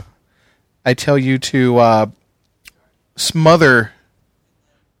Elena, I tell you to smother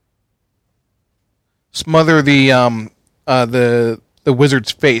the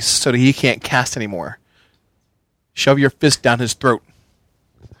wizard's face so that he can't cast anymore. Shove your fist down his throat.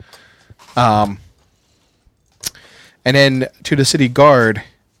 And then to the city guard,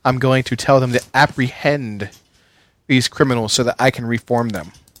 I'm going to tell them to apprehend these criminals so that I can reform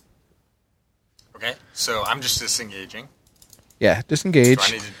them. Okay, so I'm just disengaging. Yeah, Do disengage.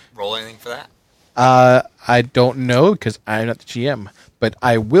 I need to roll anything for that? I don't know because I'm not the GM, but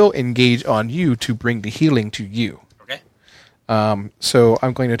I will engage on you to bring the healing to you. Okay. So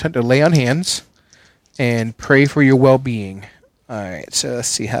I'm going to attempt to lay on hands and pray for your well-being. All right, so let's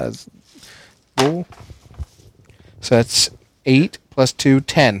see how to roll. So that's 8 plus 2,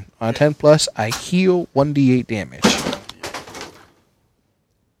 10. On a 10 plus, I heal 1d8 damage.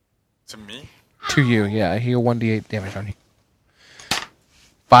 To me? To you, yeah, I heal 1d8 damage on you.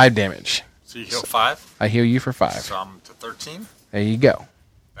 5 damage. So you heal 5? I heal you for 5. So I'm to 13. There you go.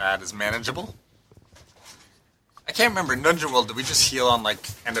 That is manageable. I can't remember. In Dungeon World, did we just heal on,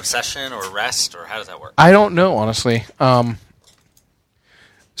 end of session or rest, or how does that work? I don't know, honestly.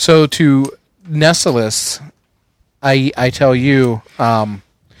 So to Nesilis, I tell you,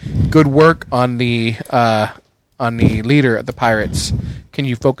 good work on the leader of the pirates. Can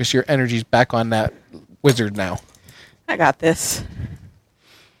you focus your energies back on that wizard now? I got this.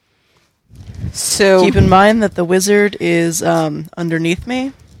 So keep in mind that the wizard is underneath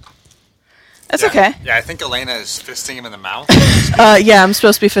me. That's okay. Yeah, I think Elena is fisting him in the mouth. Yeah, I'm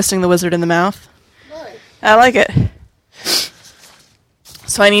supposed to be fisting the wizard in the mouth. Nice. I like it.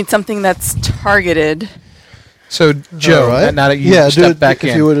 So I need something that's targeted. So Joe, All right. now that you do step it, back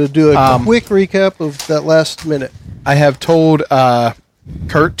if in, you were to do a um, quick recap of that last minute. I have told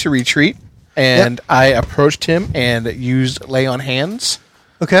Kurt to retreat, and I approached him and used lay on hands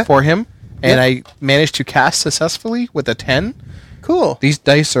Okay. for him, and Yep. I managed to cast successfully with a 10. Cool. These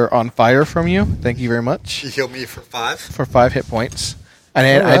dice are on fire from you. Thank you very much. You heal me for 5. For 5 hit points. And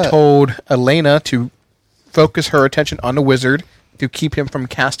then All right. I told Elena to focus her attention on the wizard to keep him from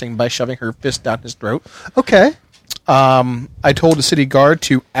casting by shoving her fist down his throat. Okay. I told the city guard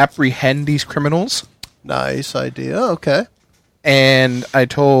to apprehend these criminals. Nice idea. Okay. And I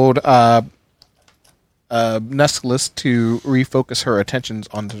told Nesilis to refocus her attentions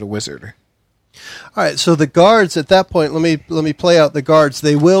onto the wizard. All right. So the guards at that point, let me play out the guards.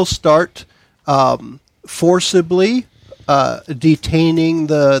 They will start forcibly detaining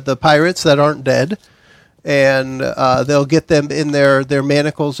the pirates that aren't dead, and they'll get them in their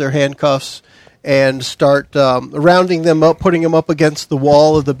manacles, their handcuffs, and start rounding them up, putting them up against the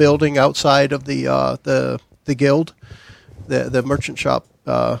wall of the building outside of the guild, the merchant shop.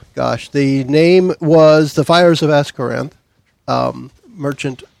 The name was the Fires of Ascaranth,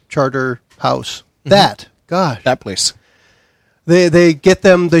 Merchant Charter House. That place. They get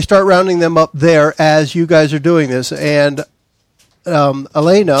them. They start rounding them up there as you guys are doing this, and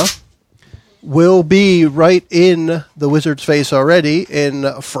Elena, will be right in the wizard's face already,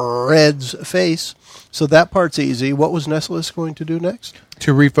 in Fred's face. So that part's easy. What was Nessalus going to do next?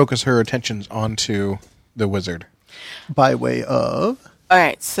 To refocus her attentions onto the wizard. By way of... All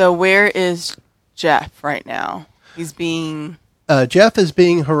right, so where is Jeff right now? He's being... Jeff is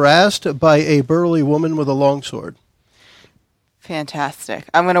being harassed by a burly woman with a longsword. Fantastic.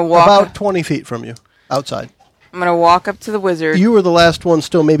 I'm going to walk... About 20 feet from you, outside. I'm going to walk up to the wizard. You were the last one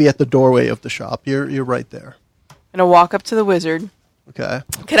still maybe at the doorway of the shop. You're right there. I'm going to walk up to the wizard. Okay.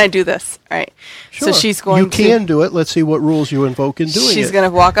 Can I do this? All right. Sure. So she's going to... You can do it. Let's see what rules you invoke in doing it. She's going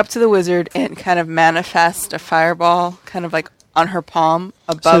to walk up to the wizard and kind of manifest a fireball kind of like on her palm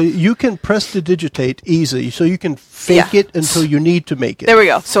above. So you can prestidigitate easy. So you can fake it until you need to make it. There we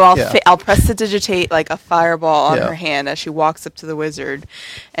go. So I'll prestidigitate like a fireball on her hand as she walks up to the wizard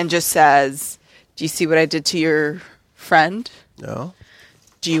and just says, "Do you see what I did to your friend? No.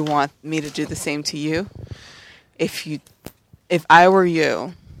 Do you want me to do the same to you? If I were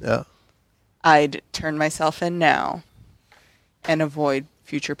you, I'd turn myself in now and avoid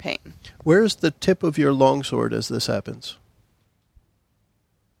future pain." Where's the tip of your longsword as this happens?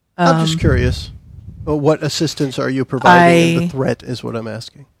 I'm just curious. What assistance are you providing in the threat is what I'm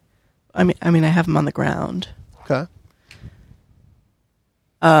asking. I mean, I have him on the ground. Okay.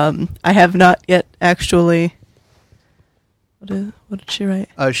 I have not yet actually... What did she write?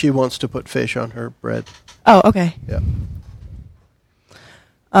 She wants to put fish on her bread. Oh, okay. Yeah.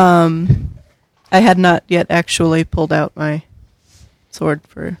 I had not yet actually pulled out my sword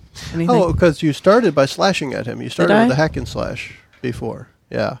for anything. Oh, because you started by slashing at him. You started Did I? with a hack and slash before.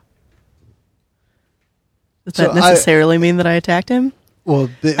 Yeah. Does that necessarily mean that I attacked him? Well,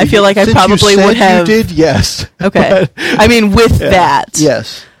 I feel like I probably would have. You did, yes. Okay. I mean, with that.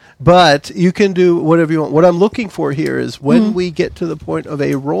 Yes. But you can do whatever you want. What I'm looking for here is when we get to the point of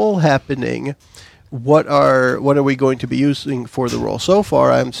a roll happening, what are we going to be using for the roll? So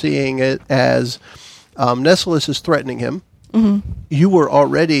far, I'm seeing it as Nessalus is threatening him. Mm-hmm. You were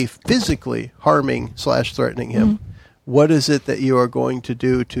already physically harming / threatening him. Mm-hmm. What is it that you are going to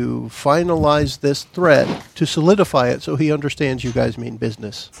do to finalize this threat, to solidify it so he understands you guys mean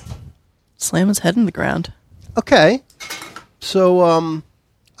business? Slam his head in the ground. Okay. So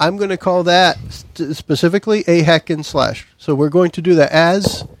I'm going to call that specifically a hack and slash. So we're going to do that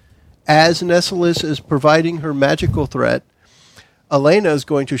as Nessalus is providing her magical threat. Elena is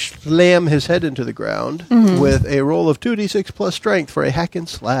going to slam his head into the ground with a roll of 2d6 plus strength for a hack and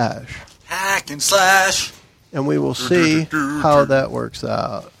slash. Hack and slash. And we will see how that works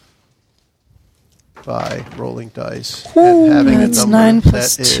out by rolling dice and having a That's number 9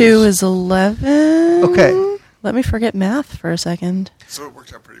 plus that 2 is 11. Okay. Let me forget math for a second. So it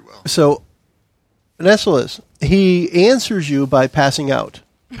worked out pretty well. So, Nessalus, he answers you by passing out.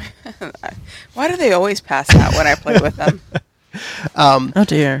 Why do they always pass out when I play with them? Oh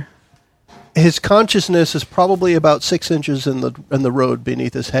dear. His consciousness is probably about 6 inches in the road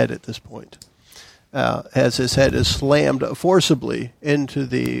beneath his head at this point. As his head is slammed forcibly into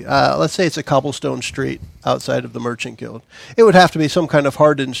the, let's say it's a cobblestone street outside of the Merchant Guild. It would have to be some kind of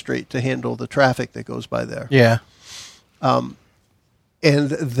hardened street to handle the traffic that goes by there. Yeah. And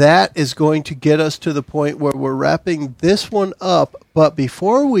that is going to get us to the point where we're wrapping this one up. But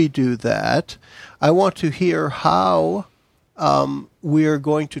before we do that, I want to hear how we are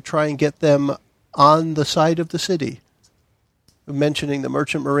going to try and get them on the side of the city. Mentioning the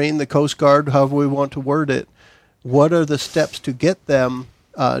Merchant Marine, the Coast Guard, however we want to word it. What are the steps to get them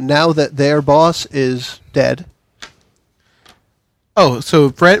now that their boss is dead? Oh, so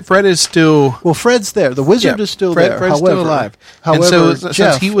Fred is still... Well, Fred's there. The wizard is still there. Fred's still alive. However, and so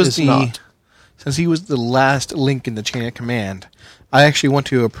Jeff since he was the last link in the chain of command, I actually want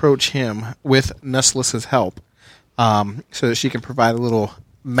to approach him with Nessalus's help, so that she can provide a little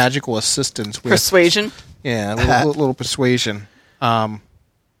magical assistance with Persuasion? Yeah, a little persuasion. I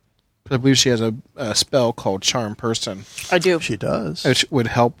believe she has a spell called Charm Person. I do. She does. Which would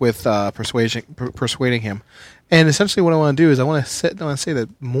help with persuading him. And essentially what I want to do is I want to say that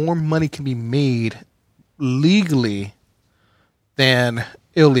more money can be made legally than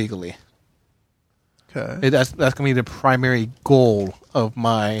illegally. Okay. That's going to be the primary goal of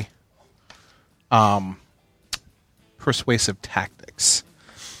my persuasive tactics.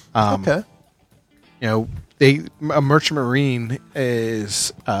 Okay. You know, a Merchant Marine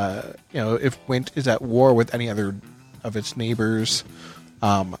is, if Wint is at war with any other of its neighbors,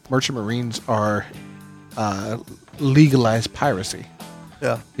 Merchant Marines are legalized piracy.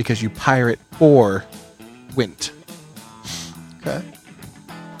 Yeah. Because you pirate for Wint. Okay.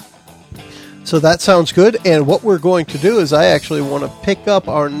 So that sounds good. And what we're going to do is I actually want to pick up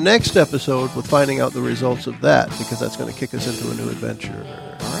our next episode with finding out the results of that, because that's going to kick us into a new adventure.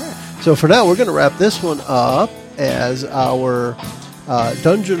 All right. So for now, we're going to wrap this one up as our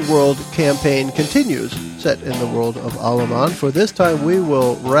Dungeon World campaign continues, set in the world of Alaman. For this time, we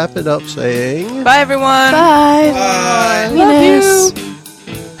will wrap it up saying... Bye, everyone. Bye. Bye. Love you.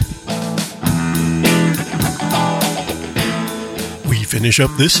 We finish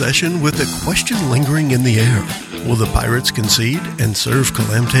up this session with a question lingering in the air. Will the pirates concede and serve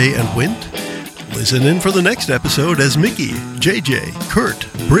Calamte and Wint? Listen in for the next episode as Mickey, JJ, Kurt,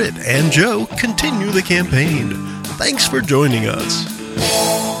 Britt, and Joe continue the campaign. Thanks for joining us.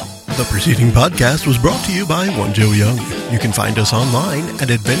 The preceding podcast was brought to you by One Joe Young. You can find us online at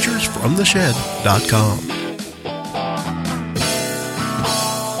adventuresfromtheshed.com.